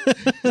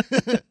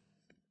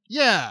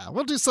 Yeah,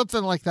 we'll do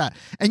something like that.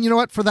 And you know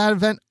what? For that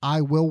event,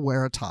 I will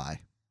wear a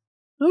tie.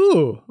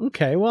 Ooh,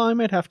 okay. Well, I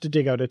might have to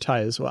dig out a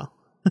tie as well.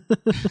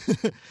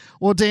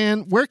 Well,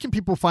 Dan, where can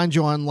people find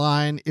you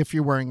online if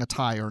you're wearing a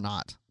tie or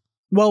not?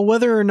 Well,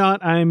 whether or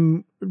not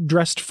I'm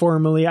dressed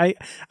formally, I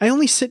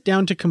only sit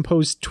down to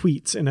compose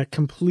tweets in a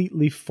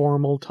completely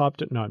formal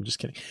no, I'm just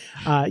kidding.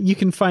 You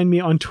can find me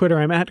on Twitter.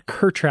 I'm at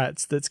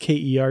Kertrats. That's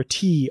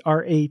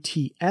KERTRATS.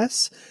 You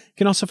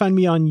can also find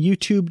me on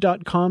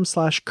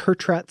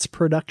youtube.com/Kertrats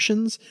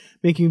Productions,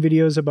 making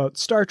videos about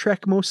Star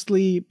Trek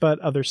mostly, but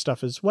other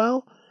stuff as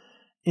well.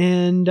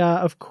 And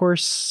of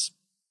course,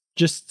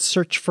 just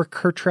search for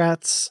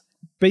Kertrats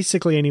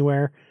basically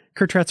anywhere.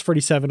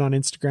 Kertrats47 on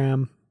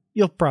Instagram.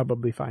 You'll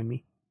probably find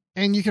me.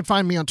 And you can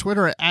find me on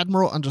Twitter at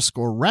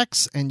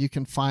Admiral_Rex. And you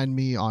can find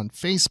me on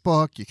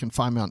Facebook. You can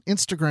find me on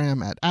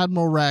Instagram at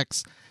Admiral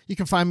Rex. You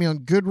can find me on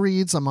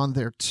Goodreads. I'm on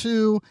there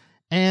too.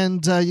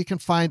 And you can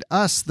find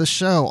us, the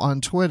show, on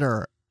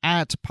Twitter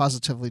at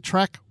Positively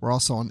Trek. We're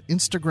also on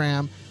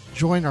Instagram.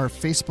 Join our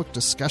Facebook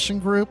discussion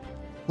group.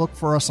 Look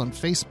for us on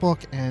Facebook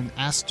and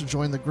ask to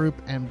join the group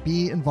and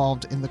be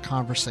involved in the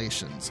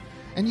conversations.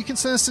 And you can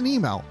send us an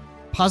email,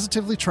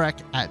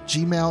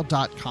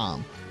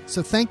 positivelytrek@gmail.com.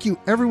 So thank you,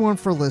 everyone,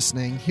 for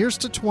listening. Here's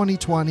to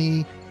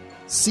 2020.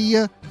 See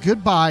ya.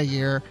 Goodbye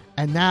year.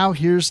 And now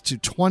here's to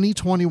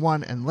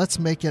 2021, and let's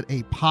make it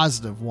a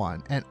positive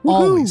one. And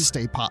always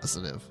stay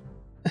positive.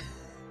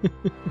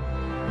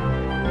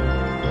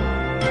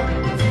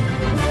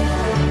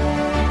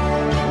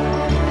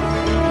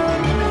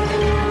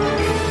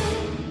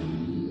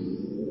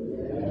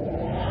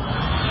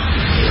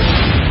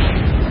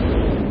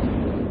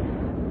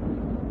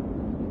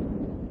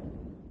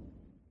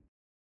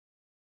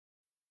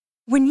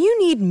 When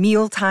you need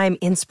mealtime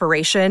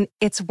inspiration,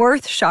 it's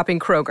worth shopping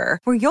Kroger,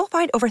 where you'll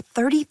find over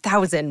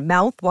 30,000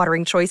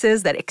 mouth-watering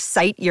choices that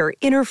excite your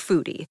inner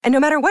foodie. And no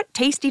matter what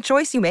tasty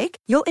choice you make,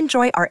 you'll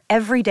enjoy our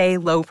everyday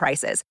low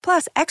prices,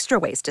 plus extra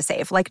ways to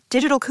save, like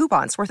digital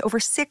coupons worth over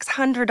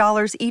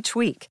 $600 each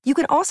week. You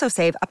can also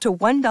save up to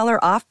 $1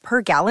 off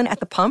per gallon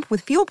at the pump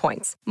with fuel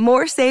points.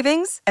 More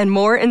savings and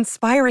more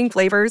inspiring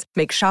flavors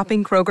make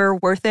shopping Kroger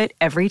worth it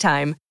every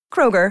time.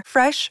 Kroger,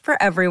 fresh for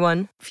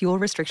everyone. Fuel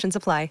restrictions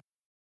apply.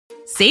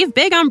 Save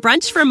big on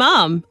brunch for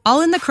mom,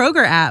 all in the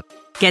Kroger app.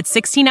 Get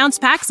 16-ounce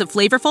packs of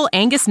flavorful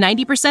Angus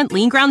 90%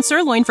 lean ground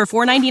sirloin for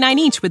 $4.99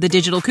 each with a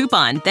digital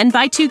coupon. Then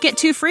buy 2, get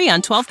 2 free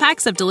on 12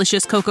 packs of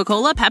delicious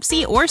Coca-Cola,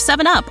 Pepsi, or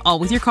 7-Up, all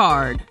with your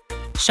card.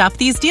 Shop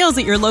these deals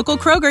at your local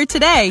Kroger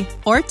today,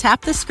 or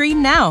tap the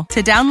screen now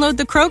to download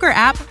the Kroger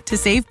app to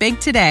save big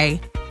today.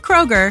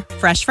 Kroger,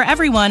 fresh for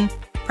everyone.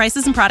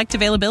 Prices and product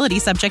availability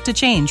subject to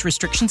change.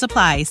 Restrictions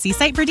apply. See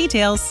site for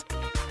details.